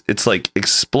it's like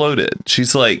exploded.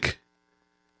 She's like,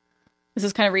 This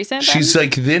is kind of recent. she's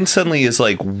like, then suddenly is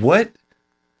like, what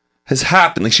has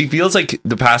happened? Like, she feels like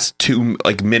the past 2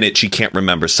 minutes she can't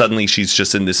remember. Suddenly she's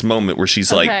just in this moment where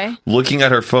she's Okay. like looking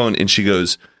at her phone and she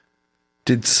goes,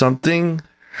 did something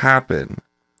happen?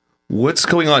 What's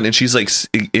going on? And she's like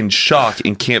in shock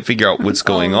and can't figure out what's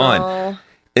going on.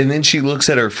 And then she looks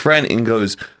at her friend and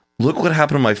goes, look what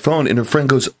happened to my phone. And her friend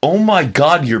goes, oh my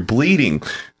God, you're bleeding.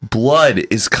 Blood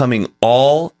is coming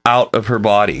all out of her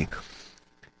body.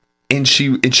 And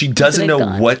she doesn't know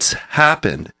gun? what's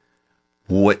happened.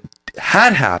 What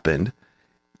had happened,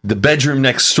 the bedroom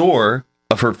next door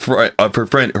of her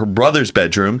friend, her brother's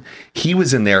bedroom, he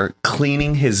was in there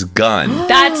cleaning his gun.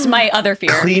 That's my other fear.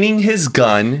 Cleaning his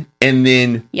gun and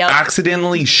then Yep.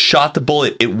 accidentally shot the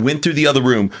bullet. It went through the other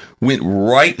room, went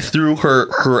right through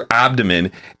her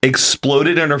abdomen,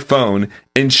 exploded in her phone,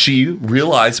 and she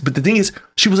realized. But the thing is,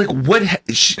 she was like, "What?"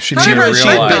 She How did didn't her realize.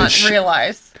 friend not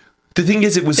realize? The thing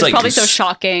is, it was It's like probably so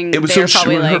shocking. It was They so were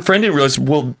probably her like, friend didn't realize.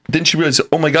 Well, then she realized,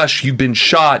 oh my gosh, you've been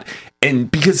shot,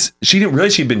 and because she didn't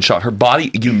realize she'd been shot, her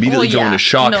body you immediately Well, go yeah. into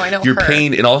shock. No, I know Your her.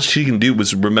 pain, and all she can do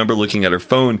was remember looking at her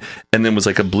phone, and then was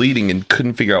like a bleeding, and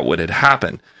couldn't figure out what had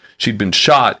happened. She'd been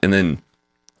shot, and then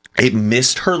it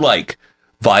missed her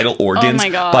vital organs my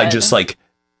God. by just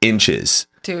inches.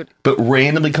 Dude. But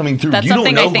randomly coming through, that's you don't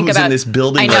something know I think who's about. in this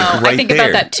building. I know. right I think there.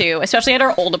 about that too, especially at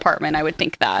our old apartment. I would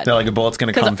think that. they're like a bullet's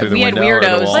gonna come through the we had window or the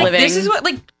weirdos wall. living- This is what,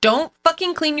 don't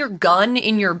fucking clean your gun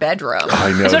in your bedroom.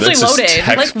 I know. Especially That's just loaded.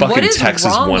 Text, What fucking is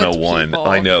Texas wrong with 101. people?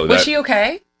 I know. Was that. she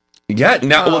okay? Yeah,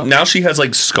 now Oh. well, now she has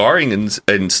scarring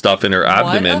and stuff in her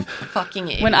abdomen. What a fucking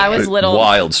idiot. When I was little,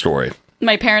 Wild story.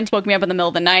 my parents woke me up in the middle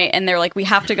of the night and they're like, we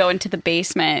have to go into the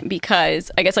basement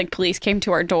because I guess police came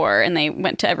to our door and they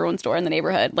went to everyone's door in the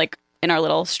neighborhood, in our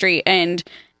little street, and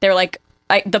they're like,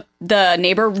 the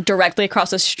neighbor directly across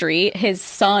the street, his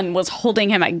son was holding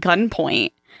him at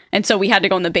gunpoint. And so we had to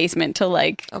go in the basement to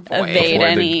evade Avoid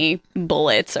any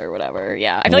bullets or whatever.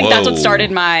 Yeah. I feel like that's what Whoa. started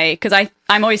because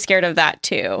I'm always scared of that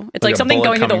too. It's like a something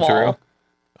bullet going through the coming wall. through?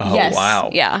 Oh, Yes. wow.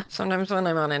 Yeah. Sometimes when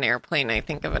I'm on an airplane, I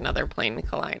think of another plane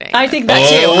colliding. I think that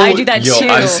too. I do that yo, too.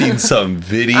 I've seen some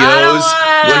videos,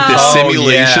 wanna like the know.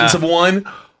 simulations Oh, of one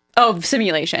Oh,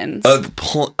 simulations. of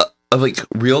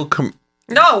real.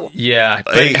 No. Yeah,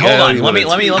 but Hey, hold on. you Let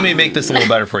wanna- me make this a little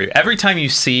better for you. Every time you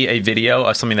see a video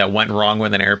of something that went wrong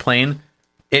with an airplane,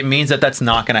 it means that that's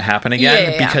not going to happen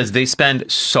again Yeah. because they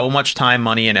spend so much time,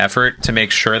 money, and effort to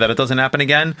make sure that it doesn't happen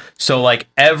again. So,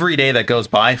 every day that goes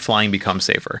by, flying becomes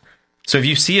safer. So if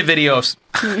you see a video of,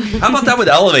 How about that with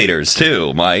elevators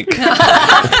too, Mike?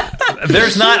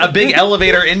 there's not a big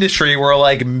elevator industry where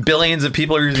billions of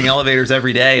people are using elevators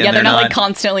every day. And yeah, they're not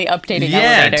constantly updating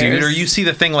yeah, elevators. dude. Or you see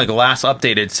the thing last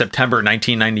updated September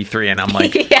 1993, and I'm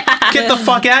like, Yeah. get the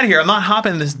fuck out of here! I'm not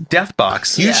hopping in this death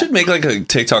box. You should make a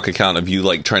TikTok account of you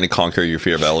trying to conquer your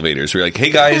fear of elevators. Where you're like,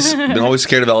 hey guys, been always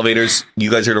scared of elevators.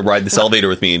 You guys are to ride this elevator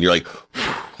with me, and you're like,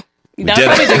 That would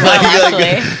probably do well,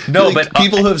 actually. No, like, but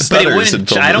people have but it stutters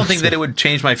wouldn't. in I don't films. think that it would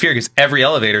change my fear because every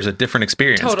elevator is a different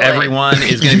experience. Totally. Everyone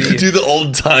is going to be. Do the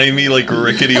old timey like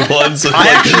rickety ones. With, I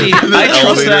like, actually, the I trust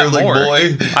elevator, that like, more.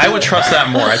 boy. I would trust that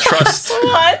more. I trust.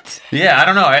 What? Yeah, I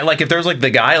don't know. I, like if there's like the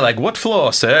guy like what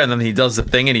floor, sir, and then he does the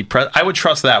thing and I would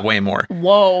trust that way more.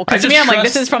 Whoa. I Because to just me, I'm like,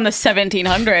 trust- this is from the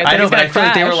 1700s. I know, he's but gonna I feel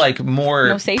like they were crash. like more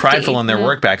No safety. prideful in their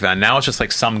work back then. Now it's just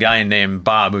like some guy named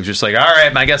Bob who's just like, all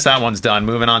right, I guess that one's done.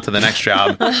 Moving on to the next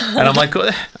job. And I'm like,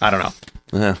 I don't know.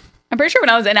 Yeah. I'm pretty sure when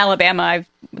I was in Alabama,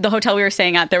 the hotel we were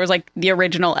staying at, there was like the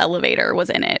original elevator was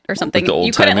in it or something. Like the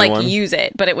You couldn't old-timey like one? use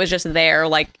it, but it was just there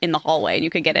like in the hallway and you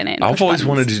could get in it. and I've push always buttons.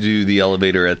 wanted to do the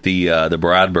elevator at the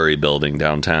Bradbury building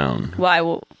downtown. Why?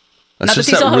 Well, That's not the just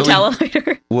that Cecil really- Hotel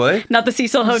elevator. What? Not the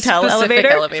Cecil Hotel Specific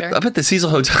elevator. I bet the Cecil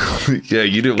Hotel. Yeah,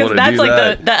 you didn't Because want to that's do like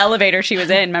that. the elevator she was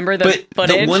in. Remember the But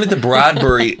footage? the one at the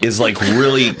Bradbury is like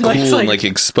really cool Like- and like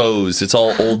exposed. It's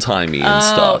all old timey and oh,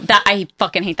 stuff. that I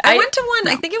fucking hate that. I went to one,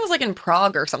 I think it was like in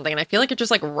Prague or something, and I feel like it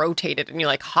just like rotated and you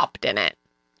like hopped in it.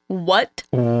 What?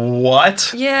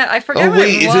 What? Yeah, I forget Oh what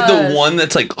wait, it is it the was. one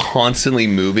that's like constantly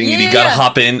moving and you Yeah. gotta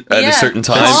hop in at a Yeah. certain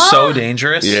time? That's so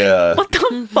dangerous. Yeah. What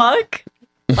the fuck?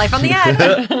 Life on the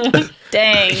edge.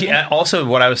 Dang. Yeah, also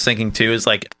what I was thinking too is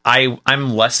like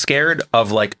I'm less scared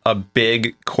of like a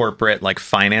big corporate like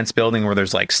finance building where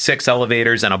there's like 6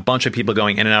 elevators and a bunch of people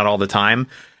going in and out all the time,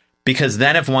 because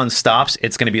then if one stops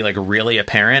it's going to be like really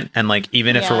apparent, and like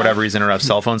even if for Yeah. whatever reason you don't have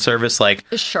cell phone service, like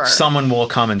Sure. someone will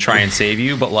come and try and save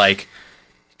you. But like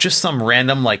just some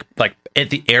random like at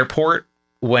the airport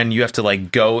when you have to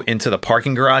like go into the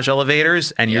parking garage elevators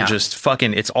and you're Yeah. just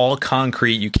fucking, it's all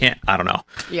concrete, you can't, I don't know.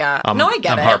 Yeah. No, I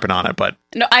get I'm it. harping on it, but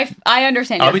No, I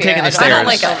understand. I'll your be fear. taking the I don't- I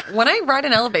don't stairs. like when I ride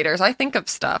in elevators, I think of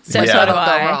stuff. So like, do that'll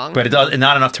I. go wrong. but it does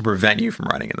not enough to prevent you from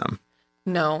riding in them.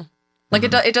 No. Like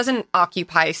it doesn't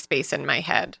occupy space in my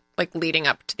head, like leading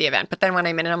up to the event. But then when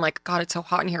I'm in it, I'm like, God, it's so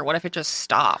hot in here. What if it just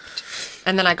stopped?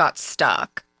 And then I got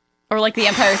stuck. Or like the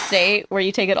Empire State, where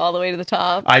you take it all the way to the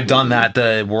top. I've done that,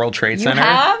 the World Trade You Center.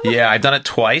 have? Yeah, I've done it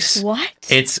twice. What?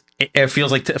 It feels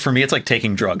like for me it's like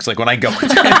taking drugs. Like when I go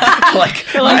into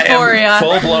like I Euphoria. am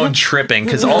full blown tripping,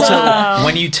 because also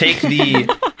when you take the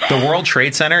World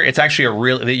Trade Center, it's actually a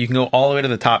real, you can go all the way to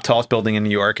the top tallest building in New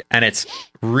York, and it's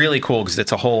really cool because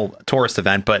it's a whole tourist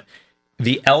event. But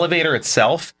the elevator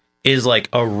itself is like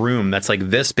a room that's like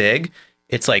this big.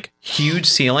 It's like huge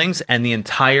ceilings, and the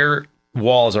entire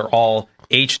walls are all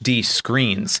HD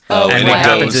screens. Oh, and and what it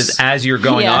happens goes- is as you're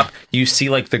going Yeah. up, you see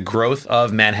like the growth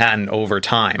of Manhattan over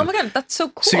time. Oh my God, that's so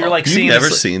cool. So you're like You've seeing never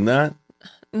this, seen that?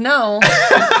 no. I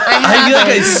feel like I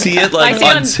haven't. see it like I see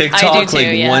on on- TikTok I do too,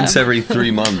 like yeah. once every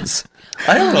 3 months.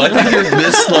 I don't know. I think you're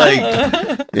miss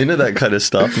like into that kind of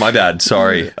stuff. My bad.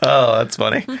 Sorry. oh, that's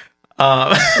funny.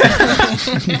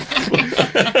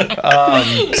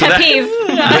 Pet peeve.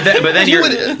 But then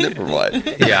you're Never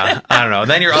mind. yeah, I don't know.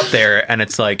 Then you're up there and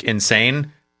it's like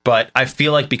insane. But I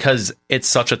feel like because it's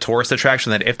such a tourist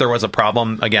attraction that if there was a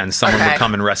problem, again, someone Okay. would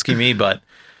come and rescue me. But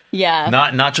Yeah.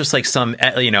 not just like some,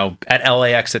 you know, at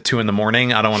LAX at 2 a.m.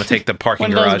 I don't want to take the parking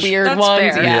One of those garage. weird That's ones.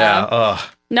 fair. Yeah. Yeah. Ugh.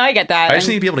 No, I get that. I just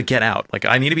And- need to be able to get out. Like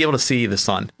I need to be able to see the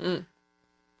sun. Yeah.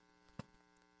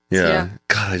 Yeah.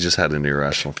 God, I just had an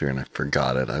irrational fear and I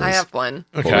forgot it. I was I have one.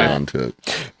 holding Okay. on to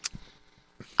it.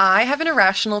 I have an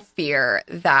irrational fear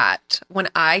that when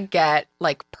I get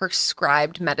like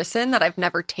prescribed medicine that I've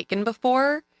never taken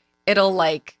before, it'll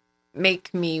like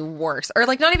make me worse. Or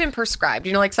like not even prescribed.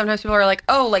 You know, like sometimes people are like,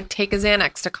 oh, like take a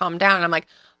Xanax to calm down. And I'm like,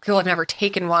 okay, well, I've never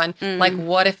taken one. Like,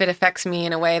 what if it affects me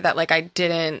in a way that like I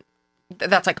didn't,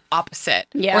 that's like opposite.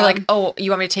 Yeah. Or like, oh,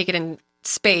 you want me to take it in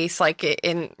space, like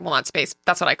well, not space.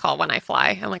 That's what I call when I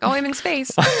fly. I'm like, oh, I'm in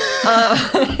space.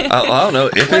 I don't know.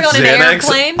 If Like it's on an Xanax,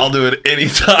 airplane? I'll do it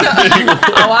anytime.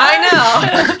 Oh,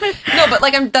 I know. No, but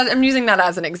like I'm using that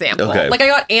as an example. Okay. Like I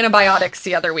got antibiotics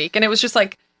the other week, and it was just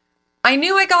like I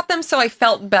knew I got them, so I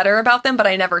felt better about them, but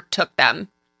I never took them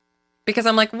because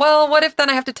I'm like, well, what if then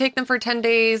I have to take them for 10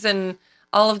 days and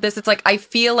all of this? It's like I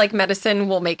feel like medicine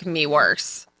will make me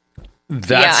worse.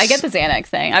 yeah, I get the Xanax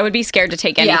thing. I would be scared to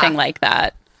take anything like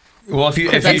that. Well, if you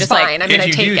That's just fine. I mean, if I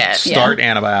you take do it. start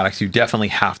antibiotics, you definitely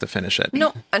have to finish it.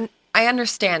 No, and I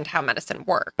understand how medicine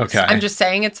works. Okay. I'm just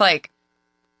saying it's like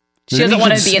She doesn't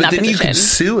want to be in that But then you can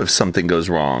position. sue if something goes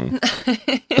wrong.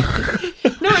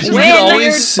 Win,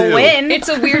 always sue. win. it's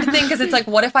a weird thing because it's like,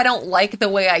 what if I don't like the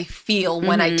way I feel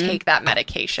when I take that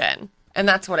medication? And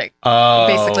that's what it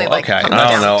basically like. okay. comes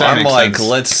I don't down know. to. That I'm makes like, sense.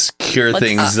 let's cure Let's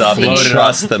things see. up and Load it up.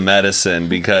 trust the medicine,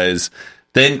 because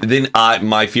then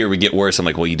my fear would get worse. I'm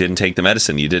like, well, you didn't take the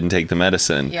medicine. You didn't take the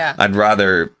medicine. Yeah. I'd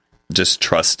rather just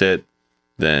trust it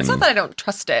than. It's not that I don't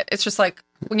trust it. It's just like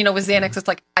with Xanax, it's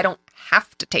like, I don't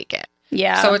have to take it.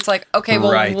 Yeah. So it's like, okay,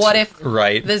 well, Right. what if the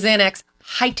Right. Xanax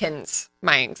heightens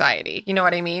my anxiety? You know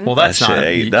what I mean? Well, that's not.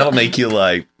 That'll make you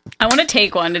like, I want to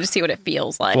take one to just see what it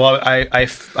feels like. Well,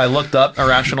 I looked up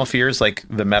irrational fears, like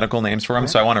the medical names for them.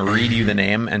 So I want to read you the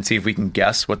name and see if we can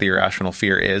guess what the irrational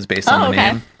fear is based on the okay.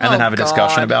 name, and then have a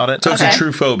discussion God. about it. so it's a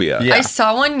true phobia. Yeah. I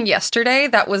saw one yesterday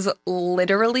that was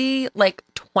literally like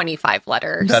 25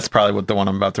 letters. That's probably what the one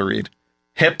I'm about to read.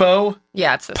 Hippo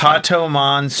yeah, it's this one.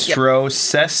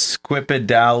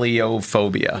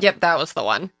 patomonstrosesquipedaliophobia. Yep, that was the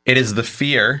one. It is the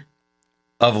fear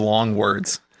of long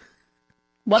words.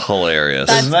 What? Hilarious.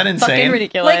 That's Isn't that insane? fucking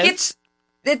ridiculous.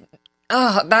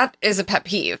 That is a pet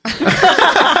peeve.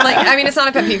 I mean, it's not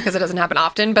a pet peeve because it doesn't happen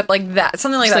often, but like that,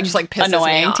 something like that just like pisses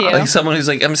annoying me off. to you. Like someone who's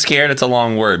like, I'm scared, it's a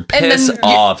long word. And Piss then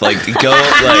off. Like, go,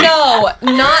 like. No,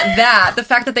 not that. The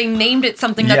fact that they named it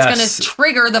something that's Yes. going to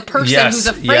trigger the person Yes, who's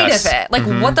afraid yes. of it. Like,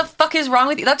 what the fuck is wrong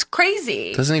with you? That's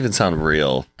crazy. Doesn't even sound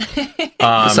real. It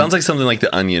sounds like something like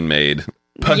the Onion made.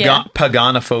 Yeah.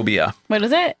 Pagonophobia. What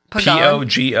is it?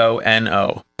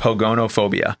 Pogono.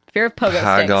 Pogonophobia. Fear of pogo sticks.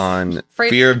 Pagon. Afraid-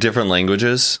 Fear of different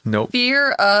languages. Nope.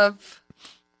 Fear of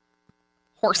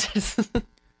horses. I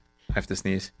have to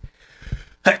sneeze.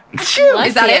 Bless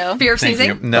Is that you. it? Fear of Thank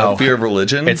sneezing? you. No. Fear of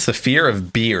religion. It's the fear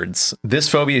of beards. This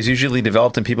phobia is usually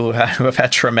developed in people who have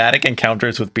had traumatic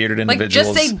encounters with bearded Like,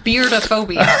 individuals. just say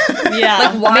beardophobia. Yeah.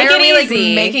 Like, why Make are it we like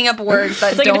easy. making up words that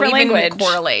It's like a don't different even language.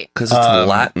 correlate? because it's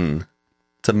Latin.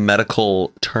 It's a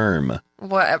medical term.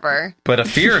 Whatever. But a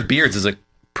fear of beards is a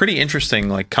pretty interesting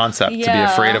like concept to be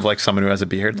Yeah. afraid of, like someone who has a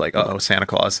beard. Like, oh, Santa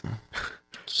Claus.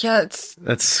 Yeah, it's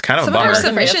That's kind of a some of bummer. our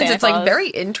Wasn't real submissions. Santa It's like Claus. very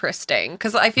interesting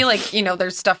because I feel like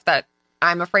there's stuff that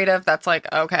I'm afraid of that's like,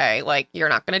 okay, like you're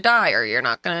not gonna die or you're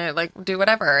not gonna like do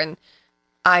whatever, and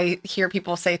I hear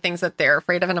people say things that they're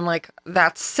afraid of, and I'm like,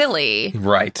 that's silly.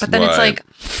 Right. But then it's Right.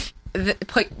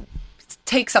 like,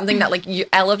 take something that like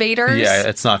elevators. Yeah,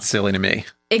 it's not silly to me.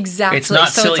 exactly. It's not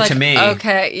silly like, to me.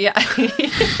 Okay, yeah. Okay,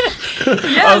 So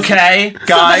then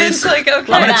guys. it's like,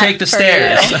 okay. I'm going to take the For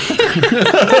stairs.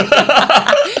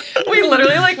 We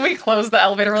literally we close the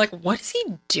elevator. We're like, what is he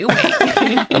doing?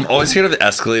 I'm always scared of the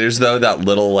escalators, though. That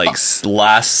little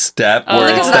last step where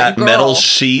like it's a that girl. metal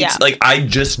sheet. Yeah. Like I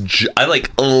leap.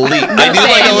 I do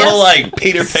like a little like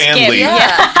Peter Pan Skip, leap,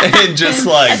 yeah. and just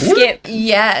like Skip.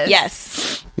 Yes.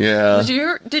 Yes. yeah.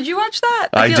 Did you watch that?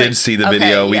 I feel did like- see the Okay,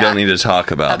 video. We yeah. don't need to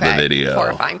talk about the Okay, video.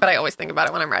 horrifying, but I always think about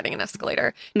it when I'm riding an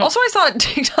escalator. Also, I saw a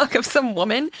TikTok of some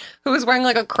woman who was wearing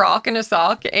like a croc and a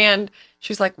sock, and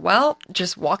she's like, well,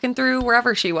 just walking through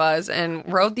wherever she was and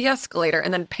rode the escalator,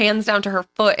 and then pans down to her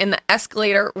foot, and the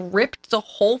escalator ripped the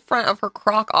whole front of her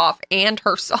croc off and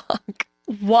her sock.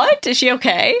 What? Is she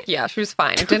okay? Yeah, she was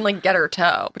fine. It didn't like get her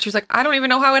toe, but she was like, I don't even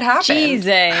know how it happened.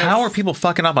 Jesus. How are people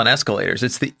fucking up on escalators?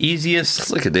 It's the easiest.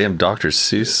 It's like a damn Dr.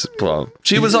 Seuss. Well,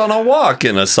 she was on a walk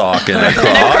in a sock and a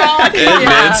croc, and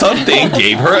then something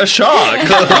gave her a shock.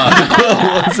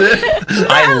 What was it?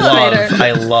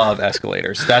 I love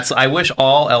escalators. I wish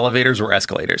all elevators were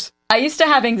escalators. I used to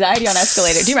have anxiety on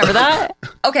escalators. Do you remember that?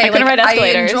 Okay, I couldn't ride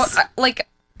escalators.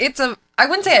 I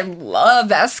wouldn't say I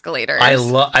love escalators. They're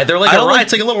like I a don't ride. like-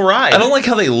 It's like a little ride. I don't like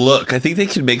how they look. I think they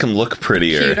could make them look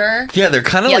prettier. Cuter? Yeah, they're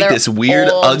kind of Yeah, like they're this weird,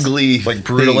 old. ugly, like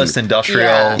brutalist thing. industrial.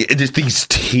 Yeah. Yeah, just these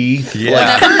teeth.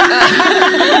 Yeah.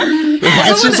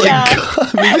 It's just like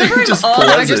God, maybe Whenever they're I'm just on, I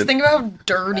just pleasant. think about how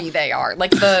dirty they are.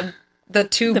 Like the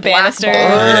two The black banisters. bars.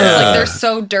 Yeah. Like they're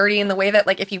so dirty in the way that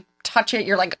like if you touch it,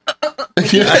 you're like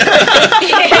You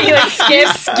like skip.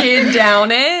 skid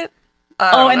down it.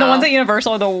 Oh, and the ones at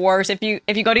Universal are the worst. If you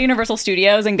go to Universal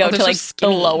Studios and go they're to so like the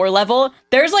skinny. lower level,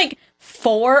 there's like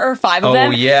 4 or 5 of Oh,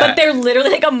 them. yeah. But they're literally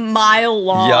like a mile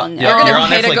long. Yeah. You're You're gonna on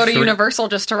pay there for, to go like, to 3 Universal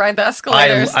just to ride the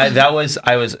escalators.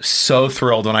 I was so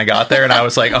thrilled when I got there, and I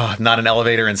was like, oh, not an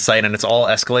elevator in sight, and it's all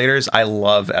escalators. I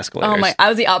love escalators. Oh my! I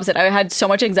was the opposite. I had so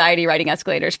much anxiety riding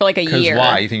escalators for like a Because year.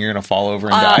 why? You think you're gonna fall over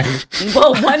and die?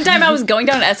 Well, one time I was going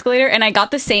down an escalator and I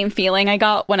got the same feeling I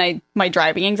got when my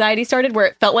driving anxiety started, where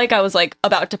it felt like I was like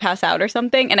about to pass out or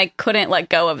something, and I couldn't let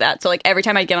go of that. So like every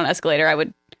time I get on an escalator, I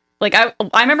would like I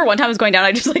remember one time I was going down,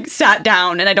 I just like sat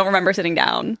down, and I don't remember sitting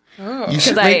down. You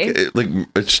should 'Cause make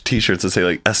like t-shirts that say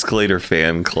like escalator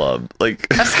fan club. Like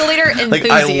Escalator enthusiast.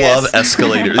 like I love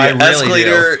escalators. I Yeah, really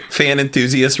escalator fan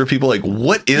enthusiasts for people like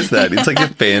what is that? It's like a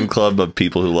fan club of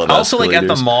people who love Also, like escalators.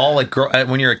 at the mall, like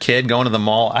when you're a kid going to the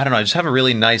mall, I don't know, I just have a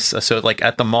really nice. So like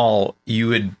at the mall, you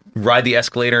would ride the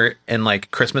escalator in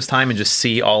like Christmas time and just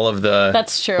see all of the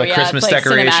That's true, like yeah, Christmas it's, like,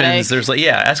 decorations. cinematic. There's like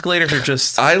escalators are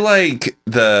just I like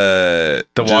the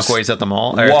walkways at the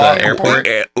mall or at the airport.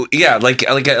 Yeah, like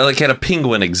at a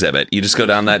penguin exhibit. You just go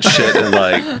down that shit and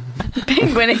like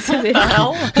Penguin exhibit. I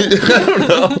don't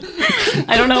know.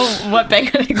 I don't know what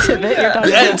penguin exhibit you're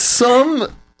talking At about. some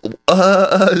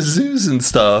zoos and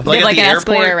stuff. Like Like, at like the an airport?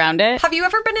 escalator around it. Have you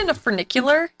ever been in a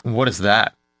funicular? What is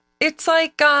that? It's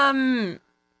like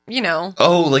you know.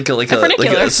 Oh, like a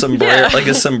funicular. sombrero, like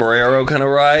a sombrero kind of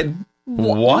ride.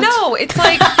 What? No, it's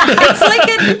like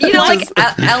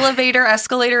a elevator,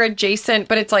 escalator adjacent,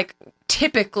 but it's like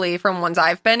typically from ones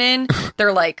I've been in,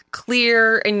 they're like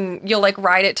clear and you'll like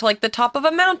ride it to like the top of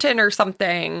a mountain or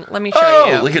something. Let me show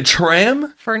you. Like a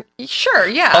tram? Sure,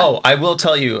 yeah. Oh, I will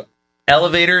tell you,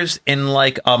 elevators in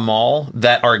like a mall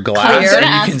that are glass Clear? and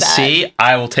Ask you can that. see,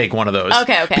 I will take one of those.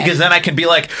 Okay. Because then I can be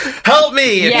like, help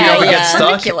me if Yeah, you ever yeah. get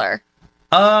stuck. Funicular.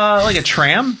 Like a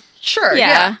tram? Sure,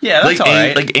 Yeah. Yeah, that's Like all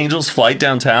right. like Angel's Flight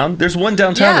downtown. There's one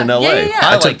downtown Yeah, in LA. yeah.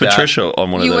 I I took like that. Patricia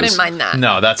on one You of those. wouldn't mind that.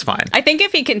 No, that's fine. I think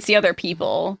if he can see other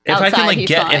people If outside, I can like he's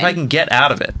get fine. if I can get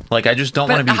out of it. Like I just don't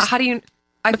want But to be how do you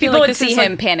I But feel people like would this see is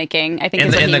him like, panicking. I think in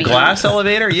is the, what in he the means. glass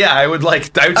elevator. Yeah, I would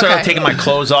start Okay. taking my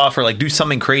clothes off or like do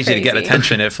something crazy to get Crazy.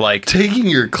 attention if like Taking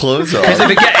your clothes off.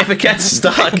 because if it gets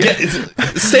stuck.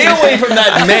 Stay away from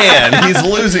that man. He's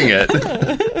losing it.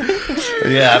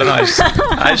 Yeah, I don't know.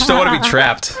 I just don't want to be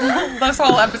trapped. this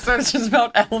whole episode is just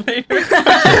about elevators.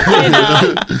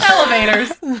 Elevators.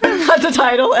 That's a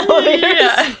title.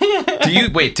 Elevators.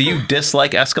 Do you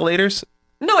dislike escalators?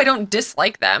 No, I don't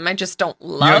dislike them. I just don't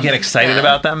love You don't get excited them.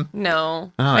 about them?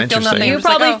 No. Oh, I feel interesting. nothing. You I'm just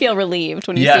like, probably oh, feel relieved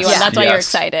when you Yes, see one. That's why you're yes.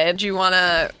 excited. Do you want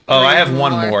to? Oh, I have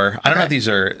one more. I don't know if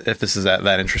this is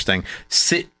that interesting.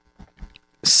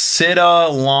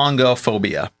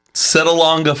 Sitalongophobia.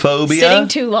 Cetalongophobia. Sitting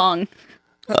too long.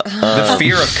 The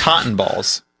fear of cotton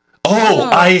balls. Oh,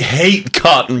 I hate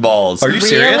cotton balls. Are you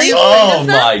serious? Really? Oh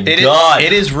my It god!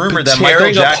 it is rumored that Michael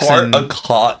Tearing Jackson. apart a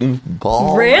cotton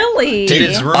ball. Really? It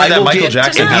is rumored I that will Michael get,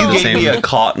 Jackson if had the you gave me same. a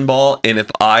cotton ball and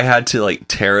if I had to like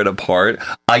tear it apart,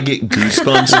 I get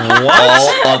goosebumps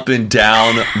all up and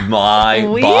down my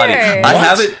Weird. body.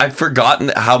 What? I've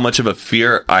forgotten how much of a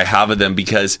fear I have of them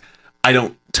because I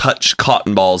don't touch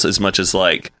cotton balls as much as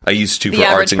like I used to The for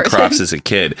arts average and person. crafts as a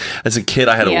kid. As a kid,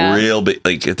 I had Yeah. a real big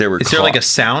like if there were. Is there like a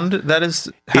sound that is?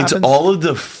 It's happens? all of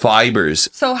the fibers.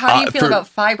 So how do you feel about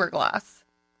fiberglass?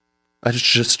 I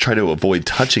just try to avoid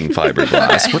touching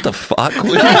fiberglass. What the fuck? I didn't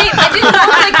know.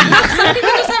 Like some people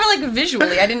just have it like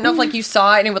visually. I didn't know if like you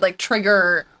saw it and it would like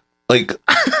trigger. Like,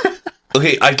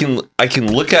 okay, I can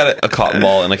look at a cotton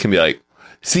ball and I can be like,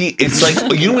 see, it's like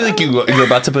you know when like you're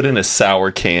about to put in a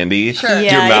sour candy. Sure. Your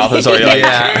Yeah. mouth is already like,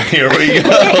 Yeah. here we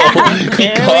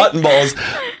go. Cotton balls.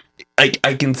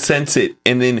 I can sense it,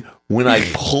 and then when I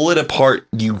pull it apart,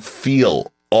 you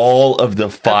feel all of the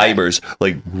fibers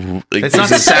like It's not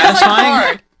this is-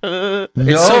 satisfying. Hard.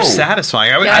 It's so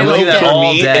satisfying. Yeah, I would do that for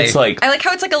all me, day. it's like I like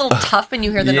how it's like a little tough and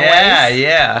you hear the yeah, noise.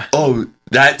 yeah. oh,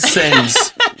 that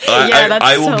sends. Yeah, that's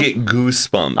I will so- get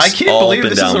goosebumps. I can't all believe up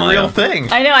and this is down a my real arm.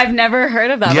 thing. I know. I've never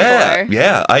heard of that Yeah, before.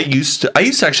 yeah. I used to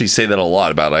actually say that a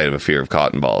lot about I have a fear of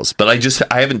cotton balls, but I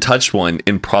haven't touched one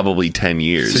in probably 10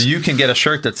 years. So you can get a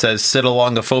shirt that says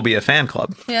 "Sitalongophobia Fan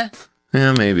Club." Yeah.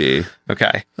 yeah, maybe.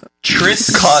 Okay. Tris.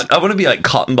 I want to be like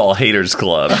Cotton Ball Haters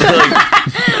Club. Like,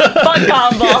 Fuck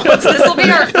combo. This will be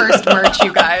our first merch,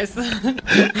 you guys.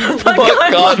 fuck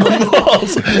cotton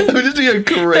balls. It would just be a They're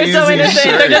crazy so innocent.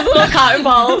 shirt. They're just little cotton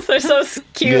balls. They're so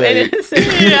cute and Yeah. innocent.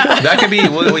 Yeah. That could be.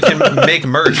 We can make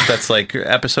merch that's like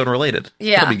episode related.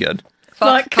 Yeah. That'll be good.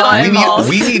 Fuck we cotton balls.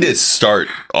 we need to start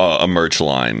a merch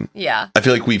line. Yeah. I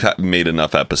feel like we've made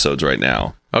enough episodes right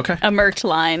now. Okay. A merch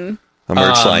line. A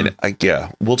merch line.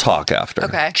 Yeah, we'll talk after.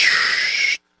 Okay.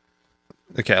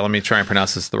 Okay. Let me try and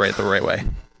pronounce this the right way.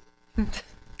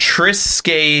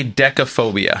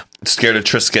 Triskaidekaphobia. Scared of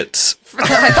Triscuits.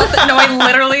 I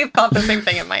literally thought the same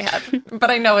thing in my head. But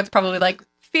I know it's probably like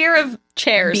fear of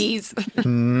Chairs. bees.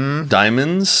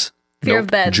 Diamonds. Fear of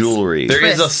beds. Jewelry. There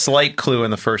is Tris. a slight clue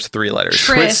in the first three letters.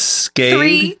 Triscade.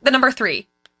 3, the number 3.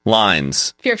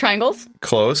 Lines. Fear of triangles.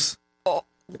 Close.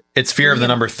 It's fear of the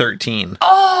number 13.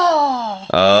 Oh.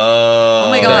 Oh.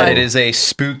 my That God. it is a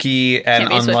spooky and Can't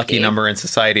be a unlucky Swiftie. number in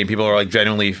society, and people are like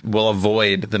genuinely will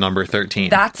avoid the number 13.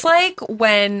 That's like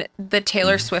when the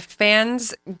Taylor Swift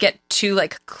fans get too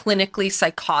like clinically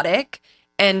psychotic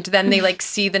and then they like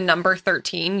see the number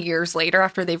 13 years later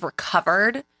after they've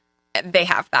recovered. They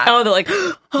have that. Oh, they're like,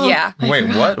 yeah.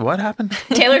 Wait, what happened?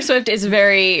 Taylor Swift is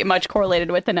very much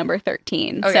correlated with the number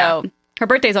 13. Oh, so her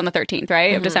birthday's on the 13th,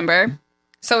 right, of December.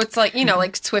 So it's like,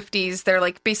 like Swifties, they're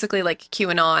like basically like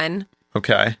QAnon.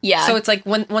 Okay. Yeah. So it's like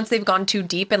once they've gone too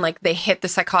deep and like they hit the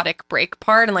psychotic break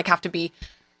part and like have to be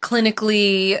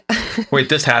clinically. Wait,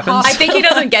 this happens? I think he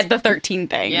doesn't get the 13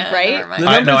 thing, Yeah, right? never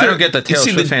mind. I don't get that Taylor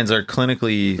Swift fans are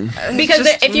clinically. Because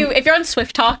if you're on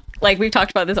Swift Talk, like we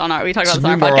talked about this on our podcast.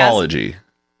 Numerology.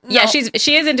 Yeah, she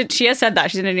has said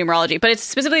that she's into numerology, but it's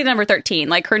specifically the number 13.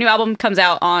 Like her new album comes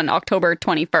out on October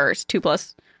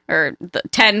 21st.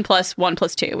 10 plus 1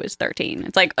 plus 2 is 13.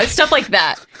 It's stuff like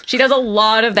that. She does a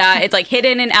lot of that. It's like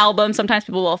hidden in albums. Sometimes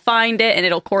people will find it and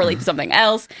it'll correlate to something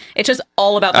else. It's just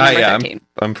all about the number 13.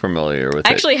 I'm familiar with it.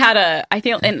 I actually I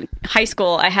think in high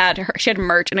school, she had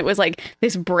merch and it was like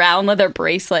this brown leather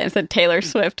bracelet and it said Taylor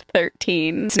Swift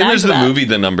 13. And there's the movie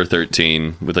The Number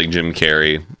 13 with like Jim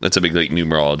Carrey. That's a big like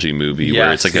numerology movie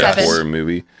where it's like a horror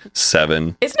movie.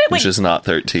 7. Isn't it like, which is not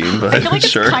 13, but I feel like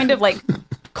sure. it's kind of like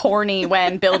corny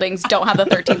when buildings don't have the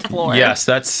 13th floor. Yes,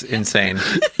 that's insane.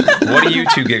 What are you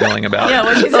two giggling about? Yeah,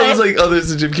 what'd you say? I was like,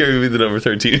 there's a Jim Carrey movie, The Number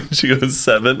 13. She goes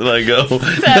 7, and I go,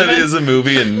 that is a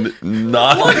movie and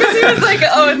not. Well, because he was like,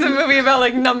 it's a movie about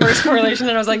like numbers correlation,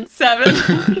 and I was like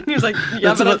 7. He was like,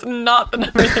 yeah, that's not the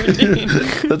number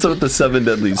 13. That's what the 7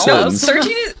 deadly Oh, sins.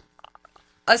 13 is,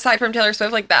 aside from Taylor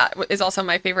Swift, like that is also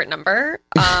my favorite number.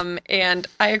 And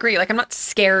I agree. Like, I'm not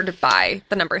scared by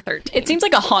the number 13. It seems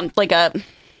like a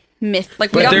myth.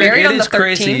 Like, we got married on the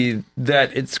 13th.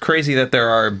 It's crazy that there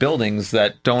are buildings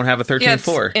that don't have a 13th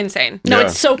floor. Insane. No,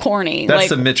 it's so corny. That's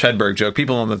the Mitch Hedberg joke.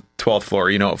 People on the 12th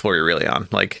floor, you know what floor you're really on.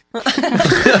 Like, no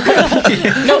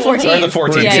 14th. Or the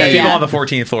 14th. Yeah, People on the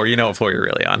 14th floor, you know what floor you're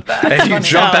really on. If you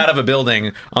jump out of a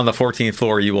building on the 14th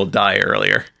floor, you will die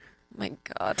earlier. My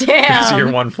God. Because Damn.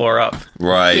 you're one floor up.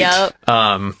 Right. Yep.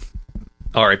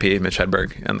 R.I.P. Mitch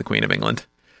Hedberg and the Queen of England.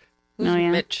 Who's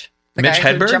Mitch? The Mitch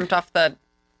guy who Hedberg? jumped off the...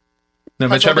 No,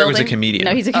 Mitch Puzzle Hedberg was a building? comedian.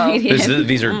 No, he's a comedian.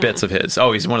 These are bits of his.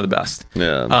 Oh, he's one of the best.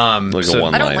 Yeah. Like so a I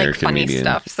one-liner don't like funny comedian.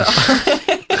 stuff, so...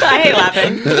 I hate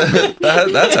laughing.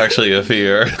 That's actually a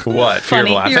fear. What? Fear of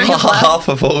Funny. laughing? Fear of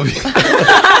Hophophobia.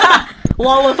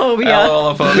 Lolophobia.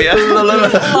 Lolophobia.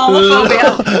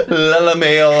 Lolophobia.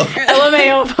 Lalameo.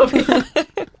 LMAO-phobia.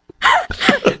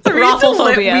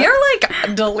 Rafflephobia. We are like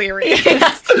delirious. Was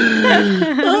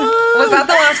that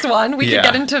the last one? We Yeah.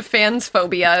 could get into fans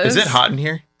phobias. Is it hot in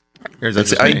here? Or is it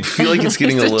just I me? feel like it's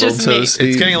getting a Is it little just me? toasty.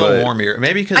 It's getting a little warm here.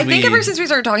 Maybe because I think ever since we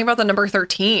started talking about the number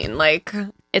 13, like...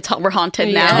 We're haunted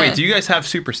Yeah. now. Wait, do you guys have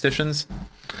superstitions?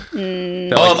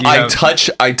 I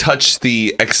touch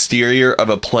the exterior of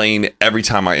a plane every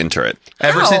time I enter it.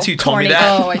 Ever Ow. since you told me Corny.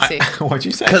 that. Oh, I see. What'd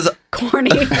you say? Because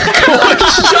Corny.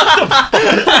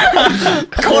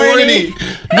 corny.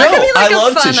 No, could be like I a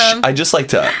love to. fun, I just like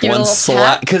to give it a one little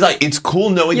slap tap. because it's cool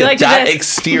knowing You that like to that just-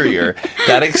 exterior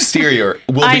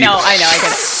will I be. know, I get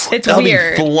it. It's I'll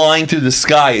weird. be flying through the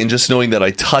sky and just knowing that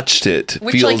I touched it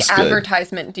Which feels like good.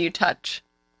 advertisement do you touch?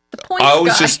 The points I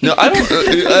always guy. just no. I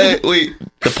don't. Wait,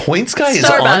 the points guy is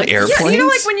on Starbucks. Yeah, airplanes. Yeah, you know,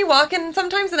 like when you walk in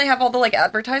sometimes and they have all the like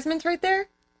advertisements right there.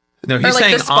 No, he's Or, like,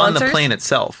 saying the on the sponsors? plane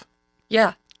itself.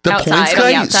 Yeah. the Outside, points on the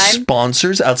guy outside?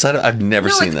 sponsors outside. I've never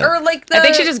No, seen it's, that. or like the. I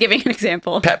think she's just giving an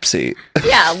example. Pepsi.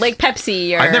 Yeah, like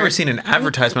Pepsi or... I've never seen an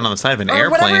advertisement on the side of an or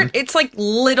airplane. whatever. It's like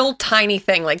little tiny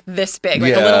thing, like this big,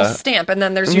 like a Yeah. little stamp, and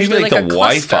then there's Maybe usually like like the a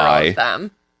cluster Wi-Fi. of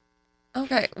them.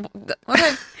 Okay.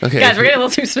 Okay. Okay. Guys, we're getting a little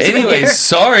too specific Anyways, here.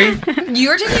 sorry.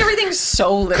 You're taking everything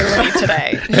so literally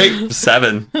today. Hey,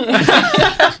 7.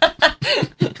 I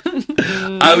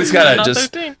always gotta Not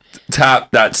just 13.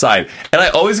 tap that side, and I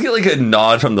always get like a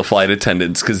nod from the flight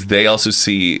attendants because they also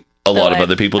see a lot of like,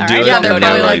 other people all do right, it. yeah, and they're they're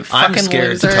probably like, I'm fucking scared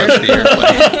loser. to touch the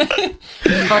airplane.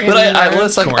 but I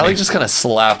Corny. like just kind of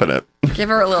slapping it. Give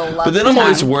her a little love. But then I'm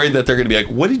always tap. worried that they're gonna be like,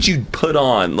 "What did you put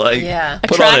on?" Like, Yeah. A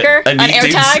put tracker? on An air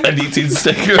tag? a neat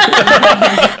sticker.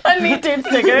 A neat dude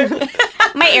sticker.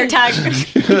 My air tag.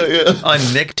 A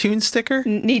Nicktoon sticker?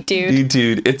 Neat dude. Neat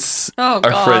dude, it's Oh our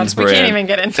God, friend's we brand. can't even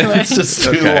get into it. It's just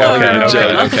too Okay, long of a okay,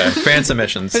 joke. okay. Fan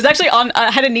submissions. It was actually on...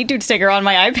 I had a neat dude sticker on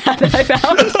my iPad that I found.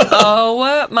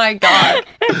 Oh my God.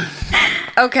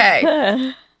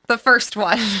 Okay. The first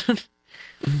one.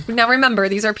 Now remember,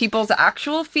 these are people's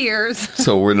actual fears.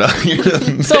 So we're not here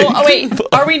to So, make- wait,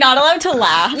 are we not allowed to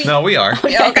laugh? No, we are.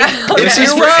 Okay. This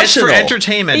is for, it's for irrational.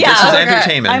 entertainment. Yeah, This is okay.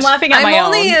 entertainment. I'm laughing at I'm my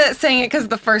only own. saying it because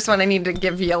the first one I need to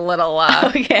give you a little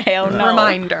Okay, oh no.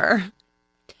 reminder.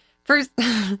 For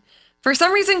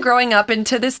some reason, growing up and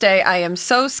to this day, I am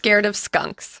so scared of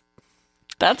skunks.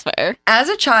 That's fair. As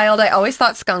a child, I always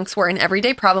thought skunks were an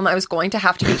everyday problem I was going to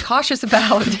have to be cautious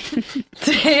about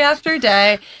day after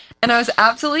day. and I was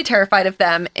absolutely terrified of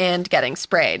them and getting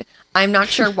sprayed. I'm not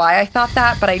sure why I thought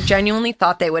that, but I genuinely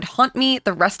thought they would haunt me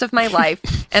the rest of my life,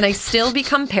 and I still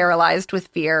become paralyzed with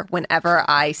fear whenever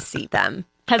I see them.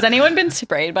 Has anyone been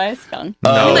sprayed by a skunk?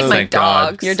 I mean, like my thank God.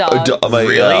 dogs. Your dog.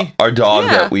 Really? Our dog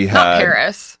Yeah, that we had. not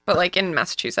Paris, but like in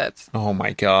Massachusetts. Oh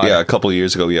my God. Yeah, a couple of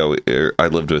years ago, I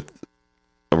lived with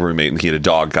a roommate and he had a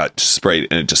dog, got sprayed,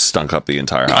 and it just stunk up the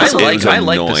entire house. I It was like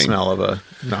the annoying. smell of a.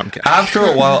 No, I'm kidding. After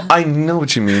a while, I know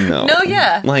what you mean, though. No,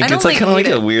 yeah. Like, I don't it's like like kind of like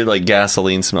hate a it. weird, like,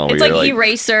 gasoline smell. It's where like you're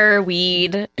eraser,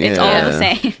 weed. It's all the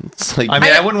same. It's like, I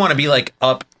mean, I wouldn't want to be like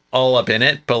all up in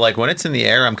it, but like when it's in the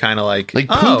air, I'm kind of like, poop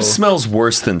oh, smells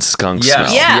worse than skunk Yes.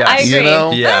 smell. Yeah, I Yes. agree. You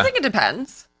know? Yeah. I think it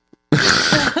depends. I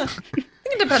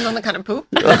think it depends on the kind of poop.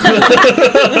 Like,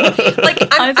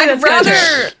 Honestly, I'd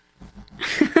that's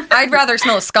I'd rather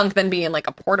smell a skunk than be in like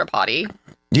a porta potty.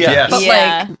 Yeah. Yes. But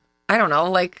Yeah. like, I don't know,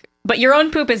 like, But your own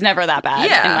poop is never that bad,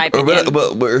 Yeah. in my opinion.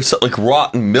 But like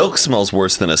rotten milk smells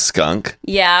worse than a skunk.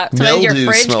 Yeah, sometimes your Mildew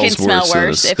fridge can smells smell worse than a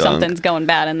worse if skunk. something's going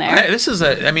bad in there. This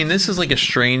is like a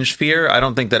strange fear. I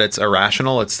don't think that it's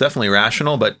irrational. It's definitely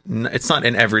rational, but it's not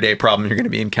an everyday problem you're going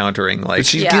to be encountering. Like, But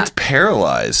she Yeah. gets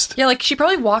paralyzed. yeah, like she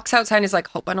probably walks outside and is like,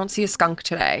 hope I don't see a skunk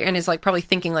today. And is like probably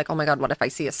thinking like, oh my God, what if I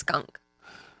see a skunk?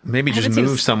 maybe just haven't seen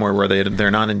move somewhere where they're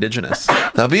not indigenous.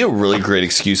 That'd be a really great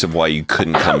excuse of why you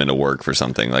couldn't come into work for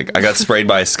something. Like, I got sprayed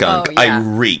by a skunk. Oh, yeah. I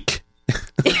reek.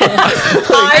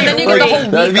 And then you get the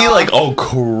whole That'd week be off. like, oh,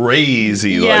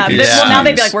 crazy. Yeah, like, well, now they'd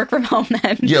be excuse. like, work from home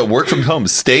then. Yeah, work from home.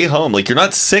 Stay home. Like, you're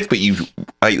not sick, but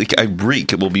I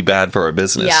reek. It will be bad for our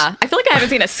business. Yeah, I feel like I haven't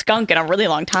seen a skunk in a really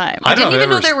long time. I don't didn't know if even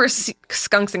know I've ever- there were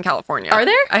skunks in California. Are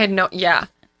there? I had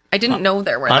I didn't know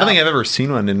there were. I don't though. think I've ever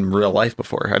seen one in real life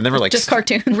before. I've never like Just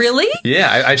cartoons. Really?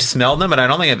 Yeah, I've smelled them, but I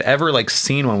don't think I've ever like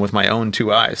seen one with my own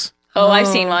two eyes. Oh, I've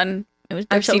seen one. They're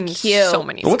I've so seen cute. so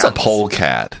many. What's a skunks.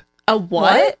 polecat? A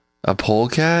what? A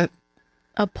polecat?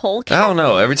 A polecat? I don't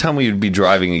know. Every time we would be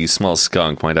driving and you smell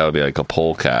skunk, my dad would be like, a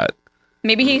polecat.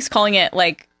 Maybe he's calling it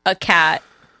like a cat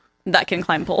that can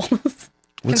climb poles.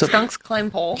 Can skunks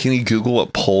climb poles? Can you Google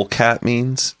what polecat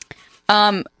means?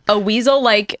 A weasel,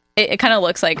 like it kind of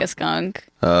looks like a skunk.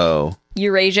 Oh.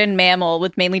 Eurasian mammal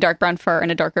with mainly dark brown fur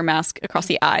and a darker mask across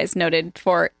the eyes, noted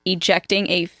for ejecting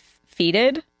a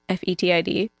fetid,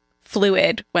 F-E-T-I-D,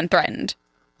 fluid when threatened.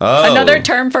 Oh. Another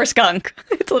term for skunk.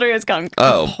 It's literally a skunk.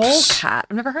 Oh. Polecat.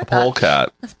 I've never heard that.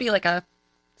 Polecat. Must be like a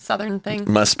southern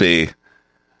thing. Must be.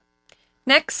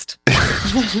 Next.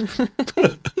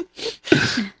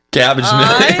 Cabbage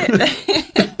night.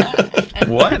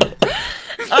 What?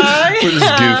 We're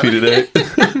just goofy today.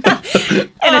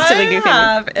 And a silly I goofy.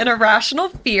 have an irrational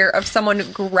fear of someone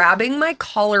grabbing my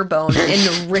collarbone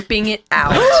and ripping it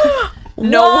out.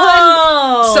 No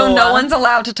one's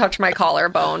allowed to touch my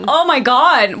collarbone. Oh my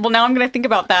god. Well, now I'm going to think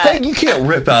about that. Hey, you can't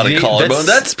rip out a Yeah, collarbone.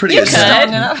 That's pretty You astounding.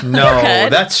 could. enough. No,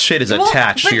 could. that shit is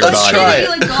attached to your let's body. try it.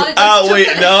 Like, God, it, like, Oh, took wait,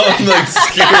 it- no, I'm like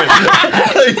scared.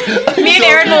 Me and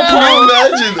Aaron will Can pull. you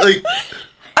imagine? Like,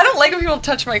 I don't like when people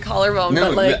touch my collarbone, no,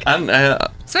 but like, I'm,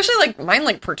 especially like mine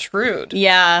like protrude.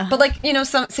 Yeah. But like, you know,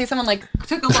 say someone like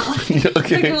took a little,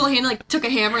 Okay. took a little hand, like took a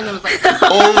hammer and then was like,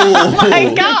 oh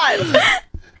My god.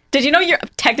 Did you know you're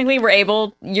technically we're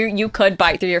able you could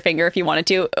bite through your finger if you wanted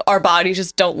to. Our bodies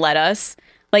just don't let us.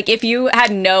 Like if you had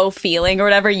no feeling or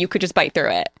whatever, you could just bite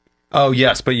through it. Oh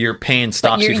yes, but your pain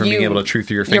stops you from being able to chew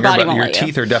through your finger. body But won't your let you.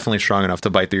 teeth are definitely strong enough to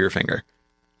bite through your finger.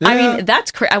 I mean,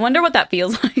 that's I wonder what that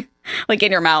feels like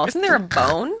in your mouth. isn't there a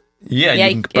bone? Yeah, Yeah,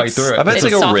 you can bite it's- through I it. bet it's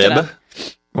It's like a soft rib. enough.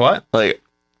 What? Like,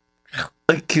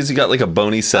 because you got like a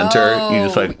bony center. You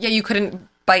just like, yeah, you couldn't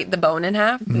bite the bone in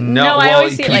half. No, I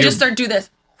always see it You like- just start do this.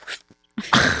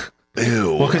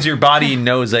 ew. Well, because your body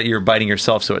knows that you're biting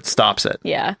yourself, so it stops it.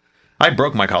 Yeah. I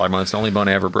broke my collarbone. It's the only bone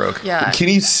I ever broke. Yeah. Can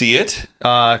you see it?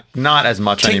 Not as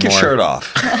much Take anymore. your shirt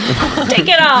off. Take it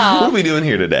What off. are we doing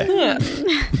here today?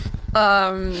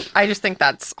 I just think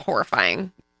that's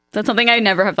horrifying. That's something I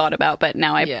never have thought about, but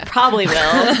now I Yeah. probably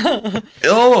will.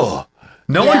 Oh,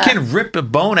 No one can rip a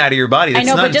bone out of your body. It's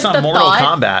know, not, but it's just not the Mortal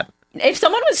thought- Kombat. If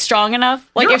someone was strong enough,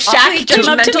 like You're if awfully Shaq came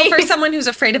up to judgmental me, for someone who's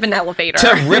afraid of an elevator.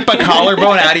 To rip a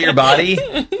collarbone out of your body?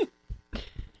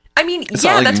 I mean, not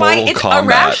yeah, like that's why Mortal it's Kombat.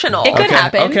 irrational. It could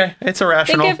happen. Okay, it's think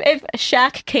irrational. if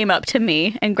Shaq came up to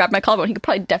me and grabbed my collarbone, he could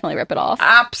probably definitely rip it off.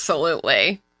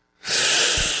 Absolutely.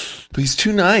 but he's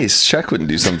too nice. Shaq wouldn't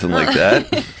do something like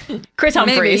that. Chris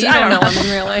Humphries. Maybe. You I don't know him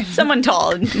in real life. Someone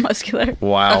tall and muscular.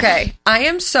 Wow. Okay, I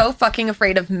am so fucking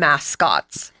afraid of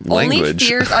mascots. Only Language.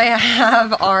 fears I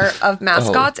have are of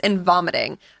mascots and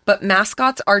vomiting. But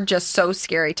mascots are just so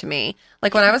scary to me.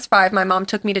 Like when I was 5, my mom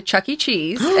took me to Chuck E.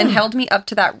 Cheese and held me up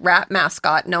to that rat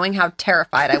mascot, knowing how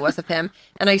terrified I was of him.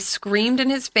 And I screamed in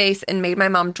his face and made my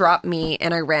mom drop me,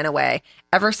 and I ran away.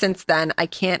 Ever since then, I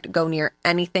can't go near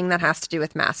anything that has to do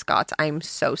with mascots. I'm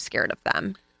so scared of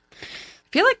them. I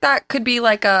feel like that could be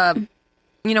like a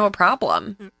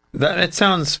problem. That it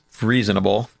sounds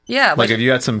reasonable. Yeah. Like if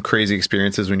you had some crazy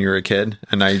experiences when you were a kid,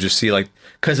 and now you just see like,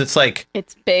 because it's like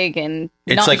It's big and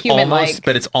it's not like human almost,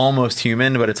 but it's almost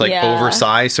human, but it's like Yeah.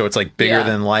 oversized, so it's like bigger Yeah.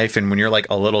 than life. And when you're like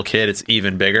a little kid, it's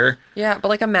even bigger. Yeah, but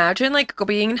like imagine like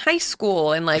being in high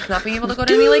school and like not being able to go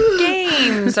to any like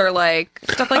games or like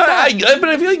stuff like that. But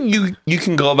I feel like you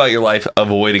can go about your life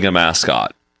avoiding a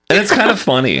mascot. And it's kind of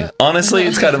funny. Honestly,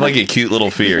 it's kind of like a cute little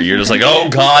fear. You're just like, oh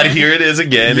God, here it is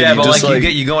again. Yeah, and you but just like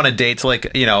you go on a date to like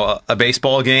a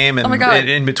baseball game, and Oh my God.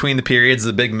 in between the periods,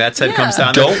 the big Mets head Yeah. comes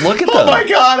down. Don't look at Oh them. my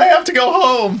God, I have to go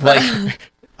home. Like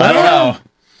I don't know.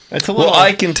 It's a little. Well,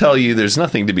 I can tell you there's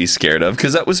nothing to be scared of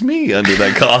because that was me under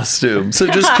that costume. So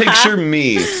just picture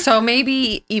me. So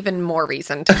maybe even more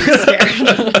reason to be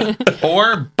scared.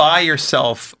 Or buy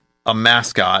yourself a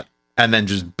mascot and then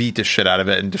just beat the shit out of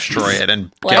it and destroy it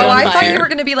and Like- get Oh, over I the thought fear. you were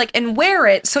going to be like, and wear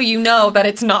it so you know that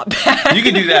it's not bad. You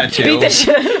can do that too. Beat the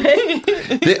shit out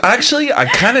of it. Actually, I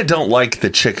kind of don't like the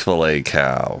Chick-fil-A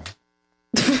cow.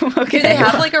 Okay. Do they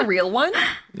have like a real one?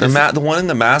 The one in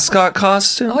the mascot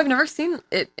costume? Oh, I've never seen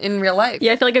it in real life.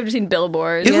 Yeah, I feel like I've just seen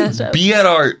billboards. It and would stuff. be at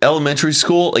our elementary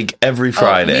school like every Oh,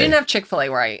 Friday. we didn't have Chick-fil-A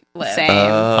where I live. Same.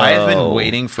 I have been Oh.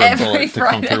 waiting for a Every bullet to come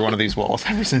Friday. through one of these walls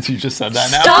ever since you just said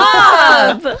that.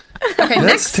 Now Stop! Okay, That's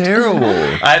next.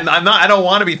 terrible. I'm not. I don't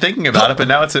want to be thinking about it, but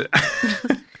now it's a.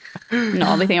 No,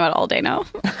 I'll be thinking about it all day now.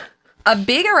 A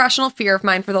big irrational fear of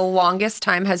mine for the longest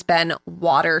time has been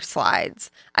water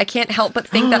slides. I can't help but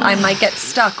think that I might get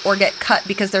stuck or get cut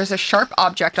because there's a sharp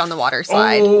object on the water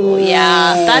slide.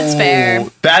 Yeah, that's fair.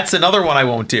 That's another one I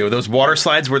won't do. Those water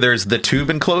slides where there's the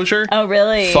tube enclosure. Oh,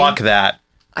 really? Fuck that.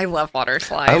 I love water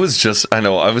slides. I was just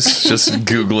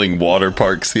Googling water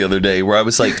parks the other day where I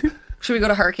was like, Should we go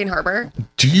to Hurricane Harbor?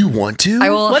 do you want to? I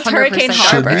will. What's 100% Hurricane go.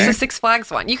 Harbor? It's the Six Flags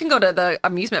one. You can go to the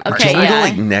amusement park. Okay, Should we yeah. go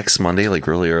like next Monday, like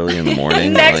really early in the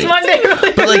morning? Next Like- Monday.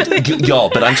 Really? But like, y'all,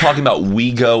 but I'm talking about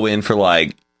we go in for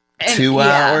like And- 2 yeah.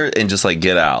 hours and just like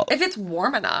get out. If it's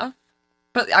warm enough.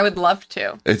 But I would love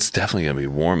to. It's definitely gonna be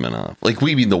warm enough. Like,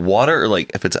 we mean the water, or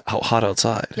like if it's hot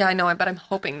outside. Yeah, I know, but I'm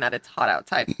hoping that it's hot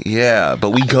outside. Yeah, but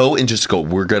we go and just go.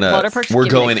 We're Water parks we're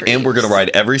give me going the and we're gonna creeps. ride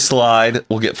every slide.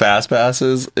 We'll get fast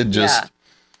passes and just. Yeah.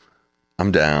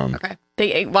 I'm down.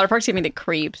 Okay. Water parks give me the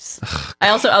creeps.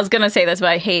 I was gonna say this, but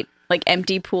I hate like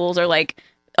empty pools or like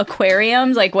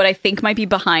aquariums. Like what I think might be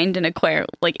behind an aquarium,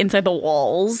 like inside the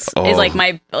walls, is like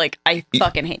I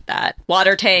fucking hate that.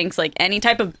 Water tanks, like any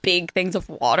type of big things of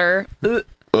water. Ugh.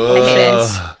 I hate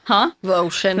it. Huh? The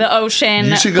ocean. The ocean.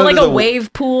 You should But go like to a the-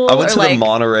 wave pool. I went or to like, the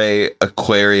Monterey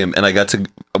Aquarium and I got to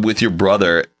with your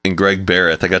brother and Greg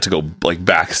Barrett. I got to go like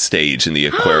backstage in the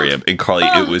aquarium and Carly.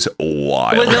 It was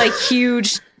wild. Was it like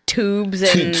huge tubes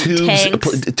and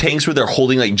tanks where they're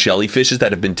holding like jellyfishes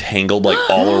that have been tangled like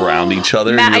all around each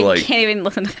other. Matt, and I you're like, can't even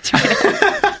listen to this right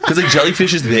now. because like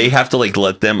jellyfishes, they have to like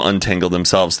let them untangle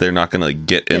themselves. They're not going to like,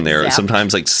 get in there. zapped.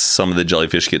 Sometimes like some of the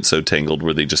jellyfish get so tangled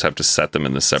where they just have to set them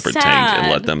in the separate tank and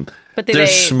Sad. let them. But they're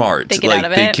smart. they get like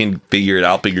out of they it? can figure it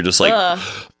out, but you're just like, Ugh.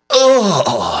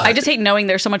 oh. I just hate knowing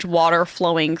there's so much water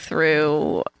flowing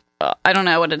through. I don't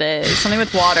know what it is. Something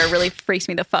with water really freaks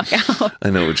me the fuck out.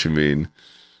 I know what you mean.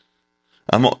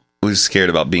 I'm always scared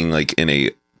about being like in a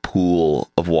pool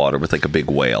of water with like a big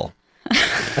whale.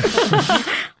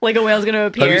 Like a whale's gonna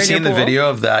appear. Have you in your seen the pool. video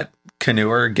of that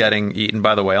canoer getting eaten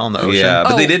by the whale in the ocean? Yeah,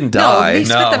 but they Oh, didn't no, die. they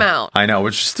spit them out. I know,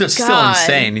 which is still God.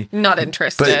 insane. Not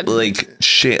interested. But like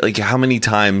shit, like how many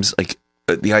times like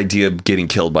the idea of getting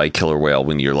killed by a killer whale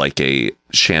when you're like a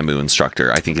Shamu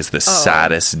instructor, I think is the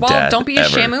saddest well, death don't be a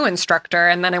ever. Shamu instructor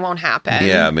and then it won't happen.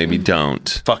 Yeah, maybe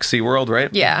don't. Fuck SeaWorld, right?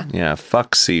 Yeah. Yeah,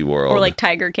 fuck SeaWorld. Or like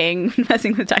Tiger King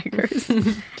messing with tigers.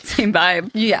 Same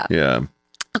vibe. Yeah. yeah.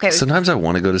 Okay. Sometimes I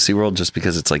want to go to SeaWorld just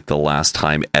because it's like the last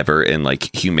time ever in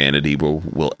like humanity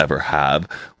will ever have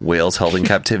whales held in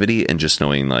captivity, and just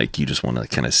knowing like you just want to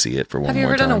kind of see it for one Have you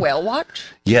more ever time. done a whale watch?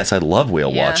 Yes, I love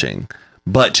whale Yeah. watching.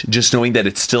 But just knowing that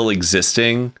it's still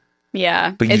existing,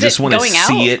 Yeah. but you Is just it want to going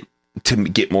see out? it to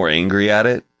get more angry at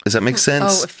it. Does that make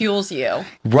sense? Oh, it fuels you.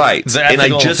 Right. The And I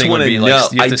ethical just thing want would to be know.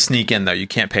 like, you have to sneak in though. You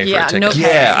can't pay for a ticket. no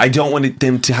Yeah, I don't want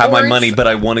them to have Or my money, it's- but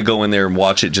I want to go in there and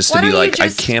watch it just to Why be don't you like, I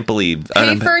just can't believe.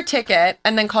 Pay for a ticket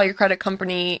and then call your credit card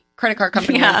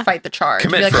company and fight the charge.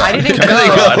 Commit Be like, fraud. I didn't Commit go.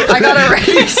 fraud. I got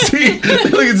arrested. See,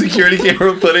 like in security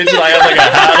camera footage, and I have like a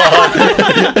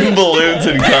hat on, and balloons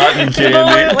and cotton candy.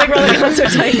 Like roller coaster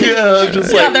type. Yeah, I'm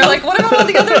just Yeah, like, they're like, what about all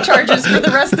the other charges for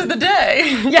the rest of the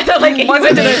day? Yeah, they're like, you What's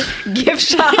went to it? the gift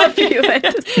shop. You went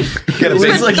to... Get a big-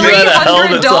 it's like you had a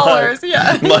helmet on. $300.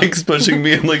 Yeah. Mike's pushing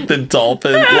me in like the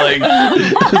dolphin like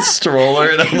stroller,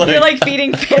 and I'm You're like, like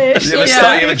feeding fish. You have,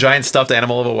 Yeah. you have a giant stuffed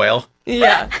animal of a whale.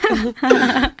 Yeah.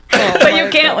 But you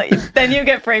can't, like, then you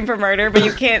get framed for murder, but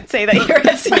you can't say that you're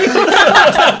a serial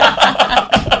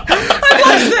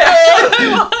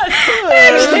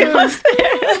I was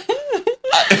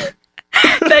there.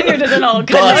 Then you're just an all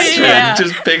busted. Yeah.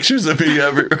 Just pictures of me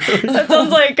everywhere. That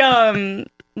sounds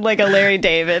like a Larry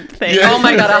David thing. Yeah. Oh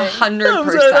my god,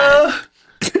 100%.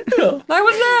 I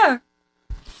was there.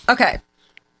 Okay.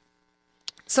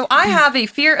 So I have a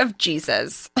fear of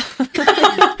Jesus.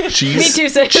 Cheese, Me too,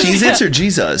 sis. Cheez-Its or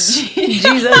Jesus?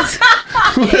 Jesus.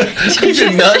 You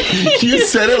did not. You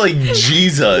said it like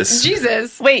Jesus.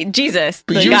 Jesus. Wait, Jesus.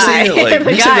 But The you were guy. saying it like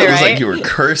The you said guy, it was right? like you were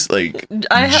cursed, like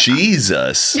I-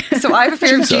 Jesus. So I have a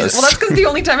fear of Jesus. Jesus. Well, that's because the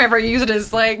only time I ever use it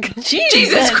is like,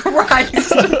 Jesus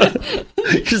Christ.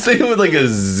 You're saying it with like a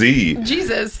Z.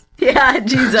 Jesus. Yeah,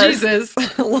 Jesus.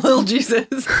 Jesus. Little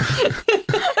Jesus.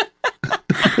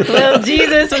 Little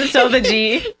Jesus with so the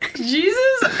G.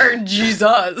 Jesus or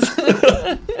Jesus?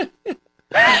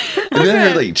 And then I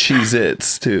heard like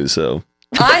Cheez-Its too, so.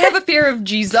 I have a fear of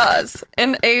Jesus.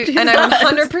 And I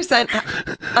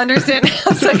 100% understand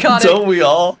how psychotic. Don't we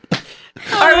all?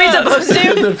 Are we supposed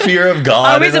to? The fear of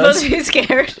God. Are we in supposed us? to be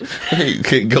scared?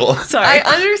 Okay, go on. Sorry. I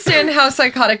understand how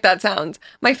psychotic that sounds.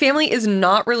 My family is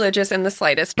not religious in the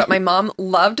slightest, but my mom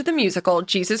loved the musical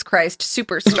Jesus Christ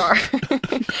Superstar.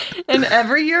 And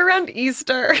every year around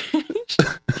Easter,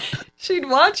 she'd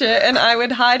watch it, and I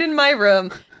would hide in my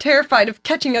room, terrified of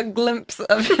catching a glimpse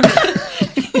of him.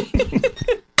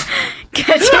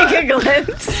 Catching a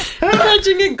glimpse.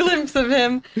 Catching a glimpse of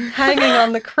him hanging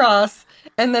on the cross,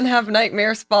 and then have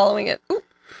nightmares following it. Ooh.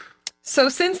 So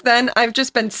since then, I've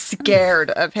just been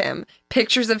scared of him.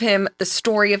 Pictures of him, the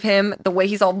story of him, the way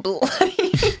he's all bloody.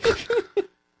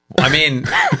 I mean,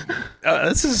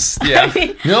 this is, yeah.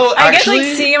 No, I guess actually,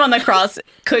 like seeing him on the cross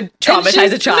could And traumatize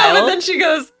she's- a child. No, and then she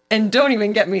goes, and don't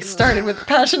even get me started with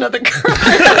Passion of the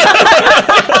Christ.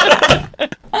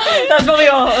 That's probably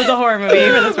it's a horror movie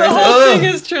for this The person. whole thing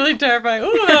is truly terrifying.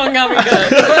 Ooh, that one got me good.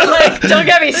 But like, Don't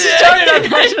get me started on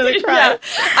Passion of the yeah, Christ.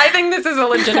 I think this is a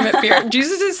legitimate fear.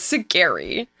 Jesus is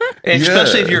scary.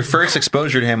 Especially if your first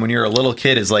exposure to him when you're a little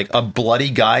kid is like a bloody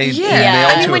guy Yeah.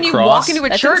 nailed And to when a you cross. walk into a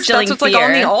That's church, instilling that's what's like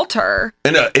on fear. the altar.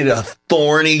 in a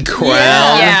thorny crown,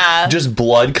 Yeah. just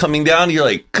blood coming down. You're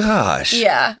like, gosh,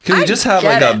 Yeah, Can we I just have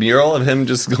get like a it. mural of him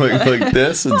just going like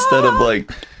this instead of like?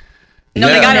 No,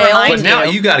 they gotta Nailed. remind But now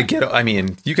you. you got to get. I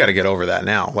mean, you got to get over that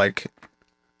now. Like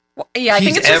Yeah, I he's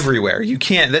think it's just, everywhere. You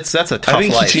can't. That's a tough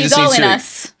think life. she He's just all needs in to-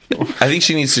 us. I think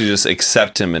she needs to just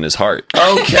accept him in his heart.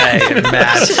 Okay,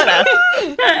 Matt.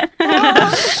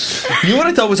 You know what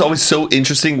I thought was always so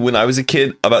interesting when I was a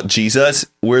kid about Jesus?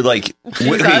 Where like,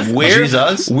 where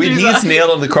Jesus? when he's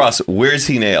nailed on the cross, where's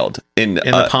he nailed? In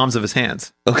In the palms of his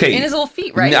hands. okay, in his little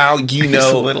feet, right? now you His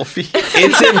know little feet. it's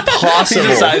He's a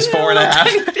impossible. size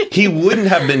 4.5. He wouldn't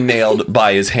have been nailed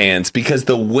by his hands because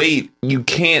the weight, you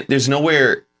can't, there's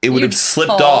nowhere it would You'd have slipped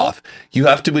fall. off. You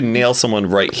have to nail someone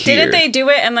right here. Didn't they do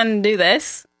it and then do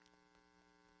this?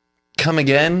 Come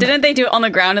again? Didn't they do it on the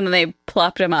ground and then they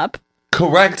plopped him up?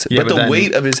 Correct. Yeah, but but the then-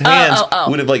 weight of his hands oh.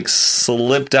 would have like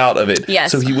slipped out of it.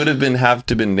 Yes. So he would have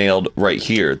to been nailed right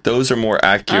here. Those are more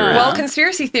accurate. Well,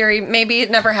 conspiracy theory. Maybe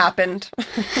it never happened.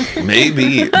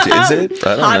 Maybe. Is it?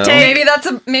 I don't Hot know.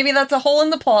 take. Maybe that's a hole in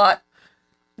the plot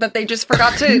that they just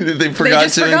forgot to. They forgot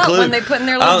just to forgot include. when they put in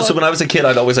their I little don't know, so book. when I was a kid,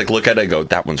 I'd always like look at it and go,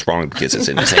 that one's wrong because it's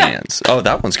in his hands. Oh,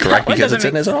 that one's correct one because it's doesn't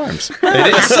in his arms.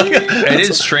 It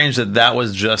is strange that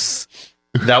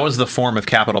was the form of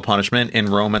capital punishment in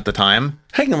Rome at the time.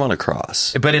 Hang him on a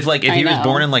cross. But if I he was know.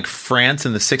 born in like France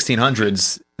in the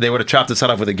 1600s, they would have chopped his head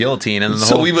off with a guillotine, and then the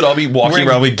So whole, we would all be walking wearing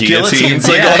around with guillotines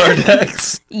like yeah. on our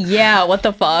necks. Yeah, what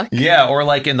the fuck? Yeah, or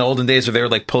like in the olden days where they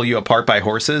would like pull you apart by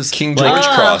horses. King Like,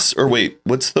 George cross. Or wait,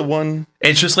 what's the one?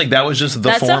 it's just like that was just the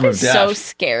That form stuff of is death. so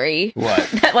scary. What?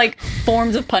 That like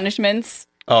forms of punishments.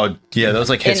 Oh yeah, those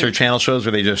like History Channel shows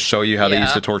where they just show you how they Yeah.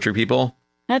 used to torture people.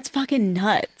 That's fucking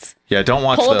nuts. Yeah, don't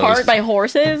watch Pull those. apart by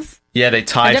horses? Yeah, they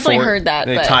tie. I definitely heard that.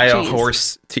 They but tie a geez.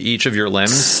 horse to each of your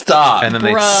limbs. Stop. And then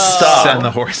they Stop. send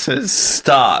the horses.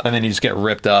 Stop. And then you just get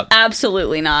ripped up.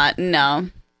 Absolutely not. No.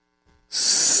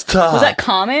 Stop. Was that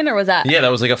common or was that? Yeah, that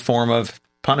was like a form of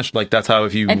punishment. Like that's how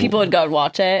if you And people would go and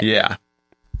watch it. Yeah.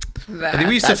 I think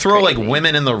we used to That's throw crazy. like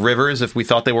women in the rivers if we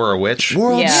thought they were a witch.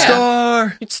 World Yeah.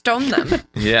 Star? You'd stone them.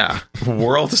 Yeah.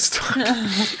 World Star.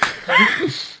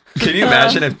 Can you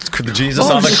imagine if Jesus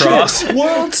on the cross?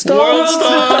 World Star? World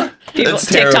Star. People, That's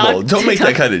terrible. TikTok, Don't make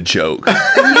that kind of joke.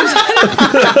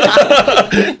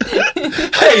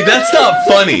 Hey, that's not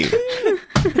funny.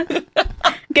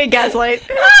 Get gaslight.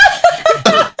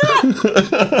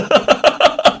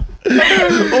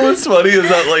 What's funny is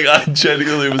that like I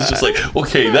genuinely was just like,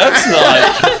 okay, that's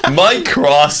not. Mike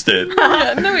crossed it.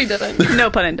 Yeah, no, he didn't. No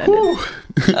pun intended.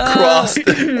 Crossed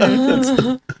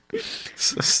it.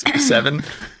 7.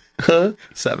 Huh?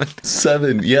 7.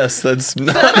 7. Yes, that's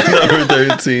not number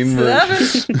 13.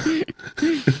 But...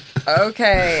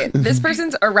 Okay. This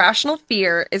person's irrational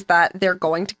fear is that they're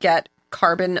going to get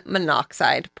carbon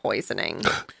monoxide poisoning.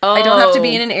 I don't have to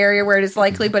be in an area where it is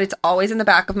likely, but it's always in the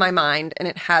back of my mind, and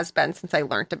it has been since I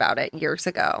learnt about it years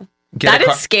ago. That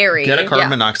is scary. Get a carbon Yeah.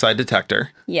 monoxide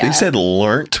detector. Yeah. They said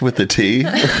learnt with the T.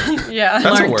 Yeah.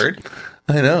 That's Learned. a word.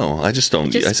 I know. I just don't.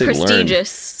 Just I say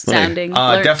prestigious learn. sounding.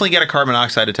 Learn. Definitely get a carbon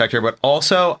monoxide detector, but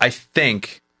also I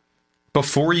think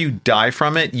before you die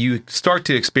from it, you start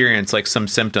to experience like some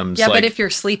symptoms. Yeah, like, but if you're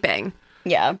sleeping.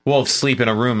 Yeah. well, sleep in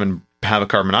a room and have a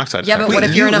carbon monoxide Yeah, detector. but what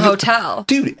if you're in a hotel?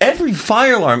 Dude, every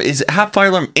fire alarm is half fire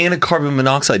alarm and a carbon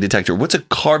monoxide detector. What's a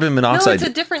carbon No, monoxide? it's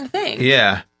a different thing.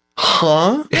 Yeah.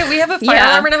 Huh? Yeah, we have a fire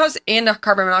Yeah. alarm in a house and a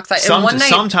carbon monoxide. And one night,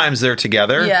 Sometimes they're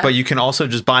together, Yeah. but you can also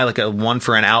just buy like a one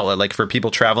for an outlet. Like for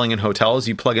people traveling in hotels,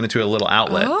 you plug it into a little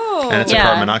outlet, Oh. and it's Yeah. a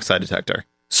carbon monoxide detector.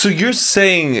 So you're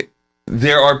saying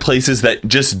there are places that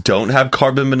just don't have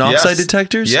carbon monoxide Yes.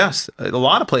 detectors? Yes, a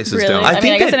lot of places Really? don't. I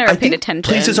mean, I guess I never paid think attention.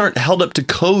 Places aren't held up to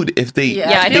code if they.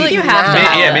 Yeah, I feel like you have to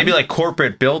have Yeah, them. maybe like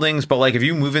corporate buildings, but like if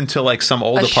you move into like some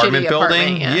old A apartment shitty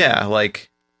building, apartment, yeah, like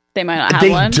They might not have They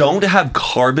one. don't have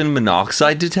carbon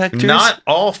monoxide detectors. not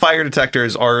all fire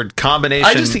detectors are combination.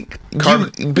 I just think. carbon.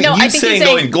 But No, you I think saying he's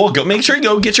saying- go make sure you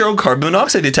go get your own carbon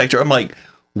monoxide detector. I'm like,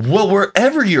 well,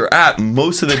 wherever you're at,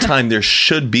 most of the time there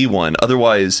should be one.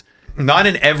 Otherwise, Not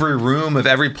in every room of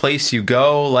every place you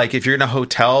go. Like if you're in a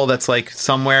hotel that's like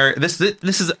somewhere. This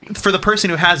is for the person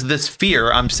who has this fear.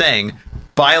 I'm saying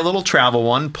buy a little travel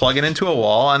one, plug it into a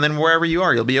wall, and then wherever you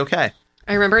are, you'll be okay.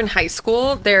 I remember in high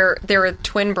school, there were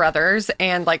twin brothers,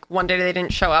 and like one day they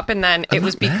didn't show up, and then it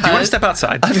was Do you want to because step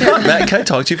outside? I'm not Matt. Can I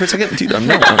talk to you for a second, dude? I'm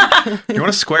not. You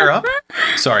want to square up?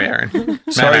 Sorry, Aaron. Matt and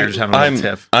I Sorry, are just having a little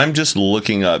tiff. I'm just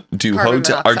looking up. Do Carbon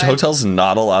are monoxide. hotels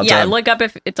not allowed to? Yeah, have- look up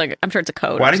if it's like, I'm sure it's a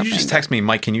code. Why or did you just something. text me,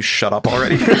 Mike? Can you shut up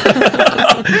already?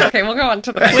 okay, we'll go on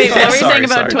to the next Wait, what were you Sorry, saying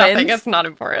about sorry. Nothing, twins? it's not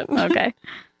important. Okay.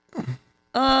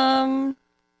 Um,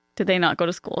 Did they not go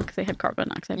to school because they had carbon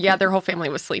monoxide? yeah, their whole family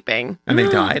was sleeping. And they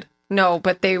died. No,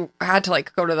 but they had to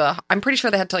like go to the. I'm pretty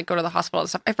sure they had to like go to the hospital and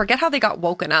stuff. I forget how they got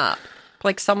woken up.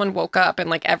 Like someone woke up and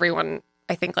like everyone,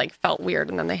 I think, like felt weird,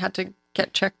 and then they had to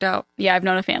get checked out. Yeah, I've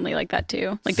known a family like that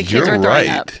too. Like the kids You're are throwing right.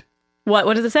 up.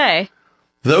 What does it say?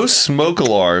 Those smoke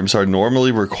alarms are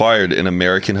normally required in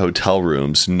American hotel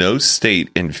rooms. No state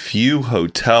and few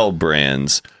hotel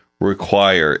brands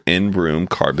require in-room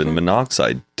carbon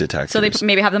monoxide detectors. So they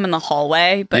maybe have them in the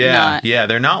hallway, but yeah, not. yeah.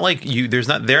 They're not like you.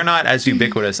 They're not as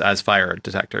ubiquitous as fire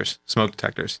detectors, smoke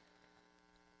detectors.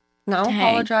 No, Dang.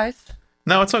 apologize.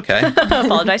 No, it's okay.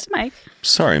 Apologize to Mike.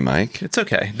 Sorry, Mike. It's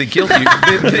okay. The guilt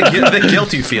the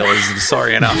guilt you feel is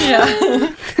sorry enough.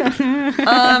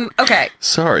 Okay.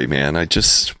 Sorry, man. I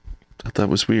just thought that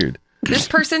was weird. This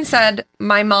person said,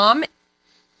 "My mom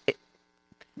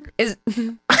is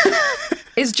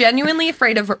is genuinely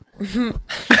afraid of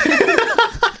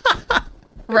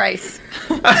rice.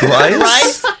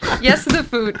 Rice? Yes, the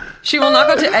food. She will not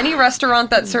go to any restaurant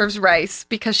that serves rice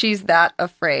because she's that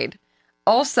afraid.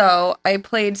 Also, I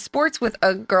played sports with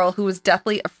a girl who was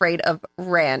deathly afraid of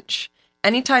ranch.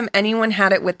 Anytime anyone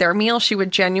had it with their meal, she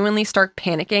would genuinely start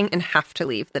panicking and have to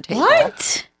leave the table."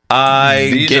 What? I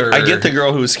These are- get the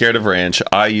girl who was scared of ranch.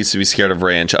 I used to be scared of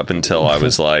ranch up until I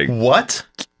was like What?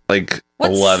 What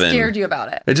 11. scared you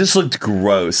about it? It just looked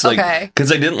gross. Like, Okay.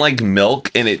 because I didn't like milk,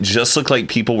 and it just looked like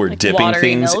people were dipping watery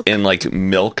things milk? in like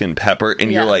milk and pepper, and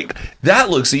Yeah. you're like, that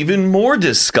looks even more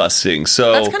disgusting.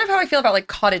 So That's kind of how I feel about like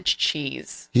cottage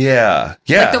cheese. yeah,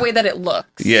 Like the way that it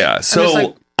looks. yeah. So just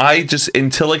like- I just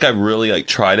until like I really like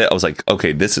tried it, I was like,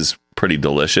 okay, this is pretty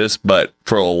delicious. But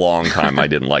for a long time, I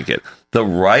didn't like it. The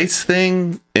rice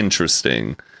thing,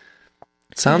 interesting.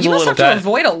 Sounds You a must little. have to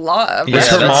avoid a lot of Yeah, Is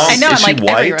her that's- mom? I know, Is I'm she like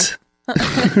white? everywhere.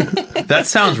 That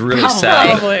sounds really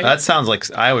sad. Probably. That sounds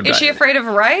like I would. Is she afraid of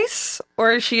rice,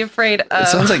 or is she afraid of? It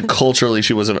sounds like culturally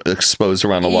she wasn't exposed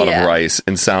around a lot of rice,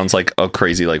 and sounds like a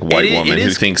crazy like white woman who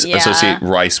thinks associate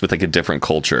rice with like a different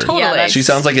culture. Totally. Yeah, She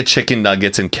sounds like a chicken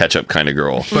nuggets and ketchup kind of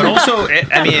girl. But also,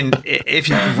 I mean,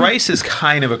 rice is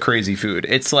kind of a crazy food.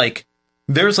 It's like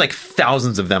there's like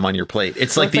thousands of them on your plate.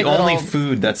 It's like the only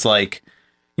food that's like,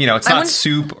 it's not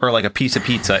soup or like a piece of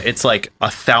pizza. It's like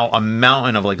a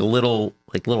mountain of like little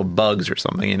bugs or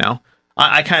something.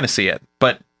 I kind of see it,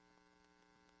 but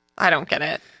I don't get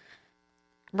it.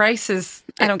 Rice is.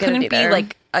 I don't get it couldn't be either.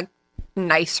 like a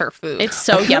nicer food. It's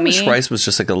so I yummy. wish rice was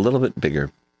just like a little bit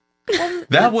bigger,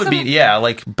 that would be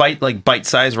like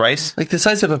bite-sized rice. like the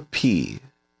size of a pea.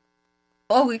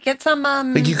 Oh, we get some.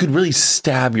 Like you could really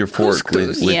stab your fork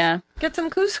with. Yeah. Get some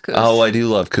couscous. Oh, I do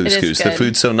love couscous. is The good.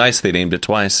 food's so nice they named it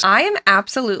twice. I am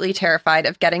absolutely terrified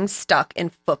of getting stuck in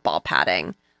football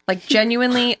padding. Like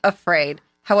genuinely afraid.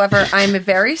 However, I am a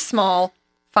very small,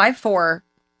 5'4",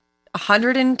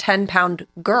 110-pound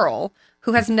girl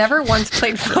who has never once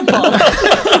played football.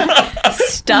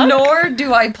 Stuck? Nor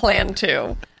do I plan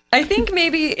to. I think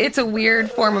maybe it's a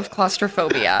weird form of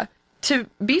claustrophobia. To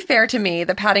be fair to me,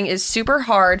 the padding is super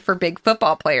hard for big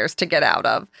football players to get out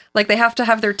of. Like, they have to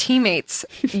have their teammates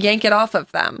yank it off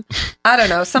of them. I don't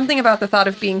know. Something about the thought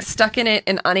of being stuck in it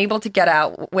and unable to get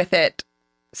out with it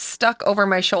stuck over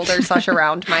my shoulder /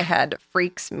 around my head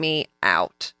freaks me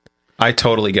out. I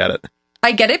totally get it.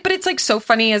 I get it, but it's like so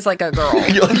funny as like a girl.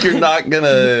 You're not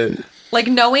gonna Like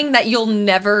knowing that you'll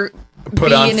never Put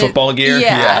be on in football gear.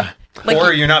 Yeah. Like,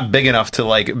 or you're not big enough to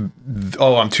like,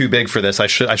 oh, I'm too big for this. I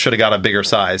should have got a bigger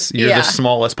size. You're the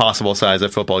smallest possible size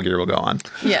that football gear will go on.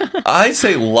 yeah. I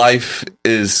say life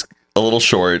is a little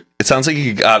short. It sounds like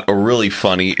you got a really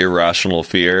funny irrational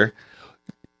fear.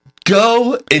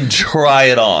 Go and try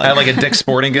it on. At like a Dick's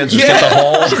Sporting Goods, just get the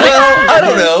whole. Well, I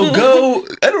don't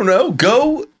know.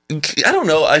 Go. I don't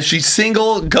know. She's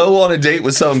single. Go on a date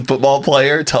with some football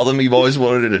player. Tell them you've always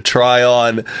wanted to try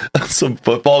on some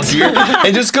football gear,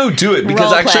 and just go do it. Because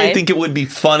Role actually, play. I think it would be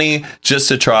funny just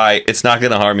to try. It's not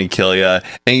going to harm you, kill you,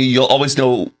 and you'll always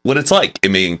know what it's like.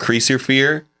 It may increase your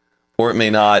fear, or it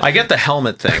may not. I get the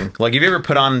helmet thing. Like, have you ever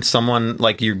put on someone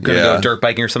like you're gonna go dirt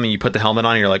biking or something? You put the helmet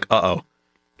on, and you're like, uh-oh.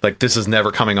 Like, this is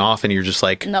never coming off, and you're just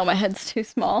like, No, my head's too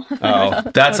small. oh,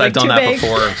 I've done too that big.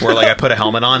 before, where like I put a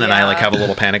helmet on and I like have a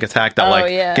little panic attack that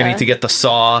I need to get the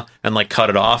saw and like cut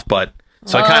it off. But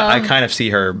so I kind of see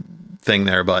her thing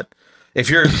there. But if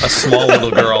you're a small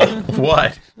little girl,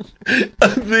 what?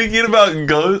 I'm thinking about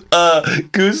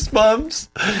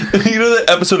Goosebumps. You know that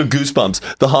episode of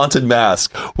Goosebumps, The Haunted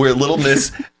Mask, where little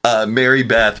Miss Mary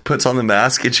Beth puts on the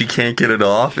mask and she can't get it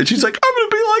off, and she's like, "I'm going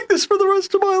to be like this for the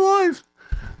rest of my life."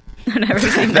 I've never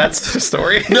seen that. That's the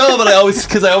story. No, but I always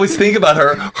think about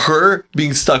her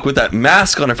being stuck with that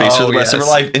mask on her face for the rest of her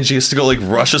life, and she has to go like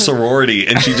rush a sorority,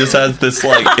 and she just has this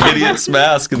like hideous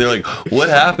mask, and they're like, "What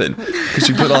happened?" Because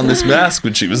she put on this mask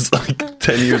when she was like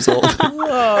 10 years old.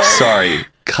 Sorry,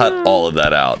 cut all of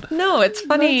that out. No, it's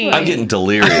funny. I'm getting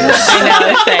delirious.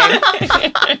 I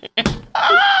know, same.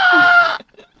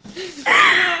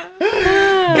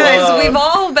 Guys, we've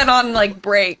all been on like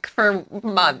break for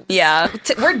months. Yeah.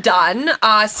 We're done.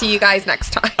 See you guys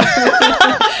next time.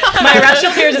 My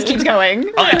irrational fear just keeps going.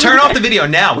 Turn off the video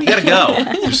now. We gotta go.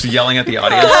 Just yelling at the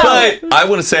audience. But I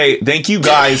want to say thank you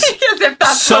guys. As if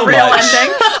that's So the real much.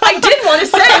 ending. I did want to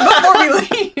say it before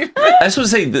we leave. I just want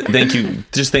to say thank you.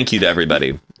 Just thank you to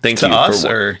everybody. Thank To you us for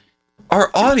or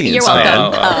our audience, You're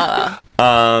welcome.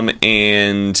 man.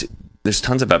 And there's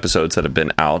tons of episodes that have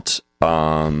been out.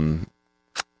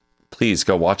 Please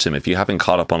go watch them if you haven't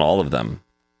caught up on all of them.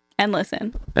 And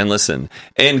listen.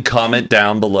 And comment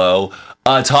down below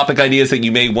topic ideas that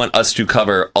you may want us to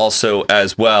cover also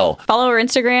as well. Follow our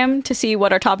Instagram to see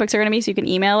what our topics are going to be so you can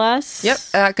email us.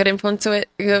 Yep. Good influence to it.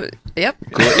 Yep. Good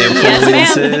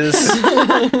Yes,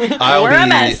 influences.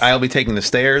 I'll be taking the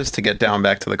stairs to get down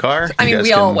back to the car. I mean,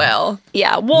 we all will.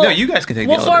 Yeah. No, you guys can take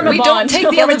we'll the form elevator. a We don't bond. take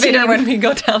We'll the form a elevator team. when we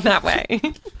go down that way.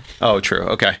 Oh, true.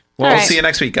 Okay. Well, All we'll right. see you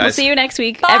next week, guys. We'll see you next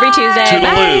week, every Tuesday. Toodaloo.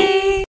 Bye.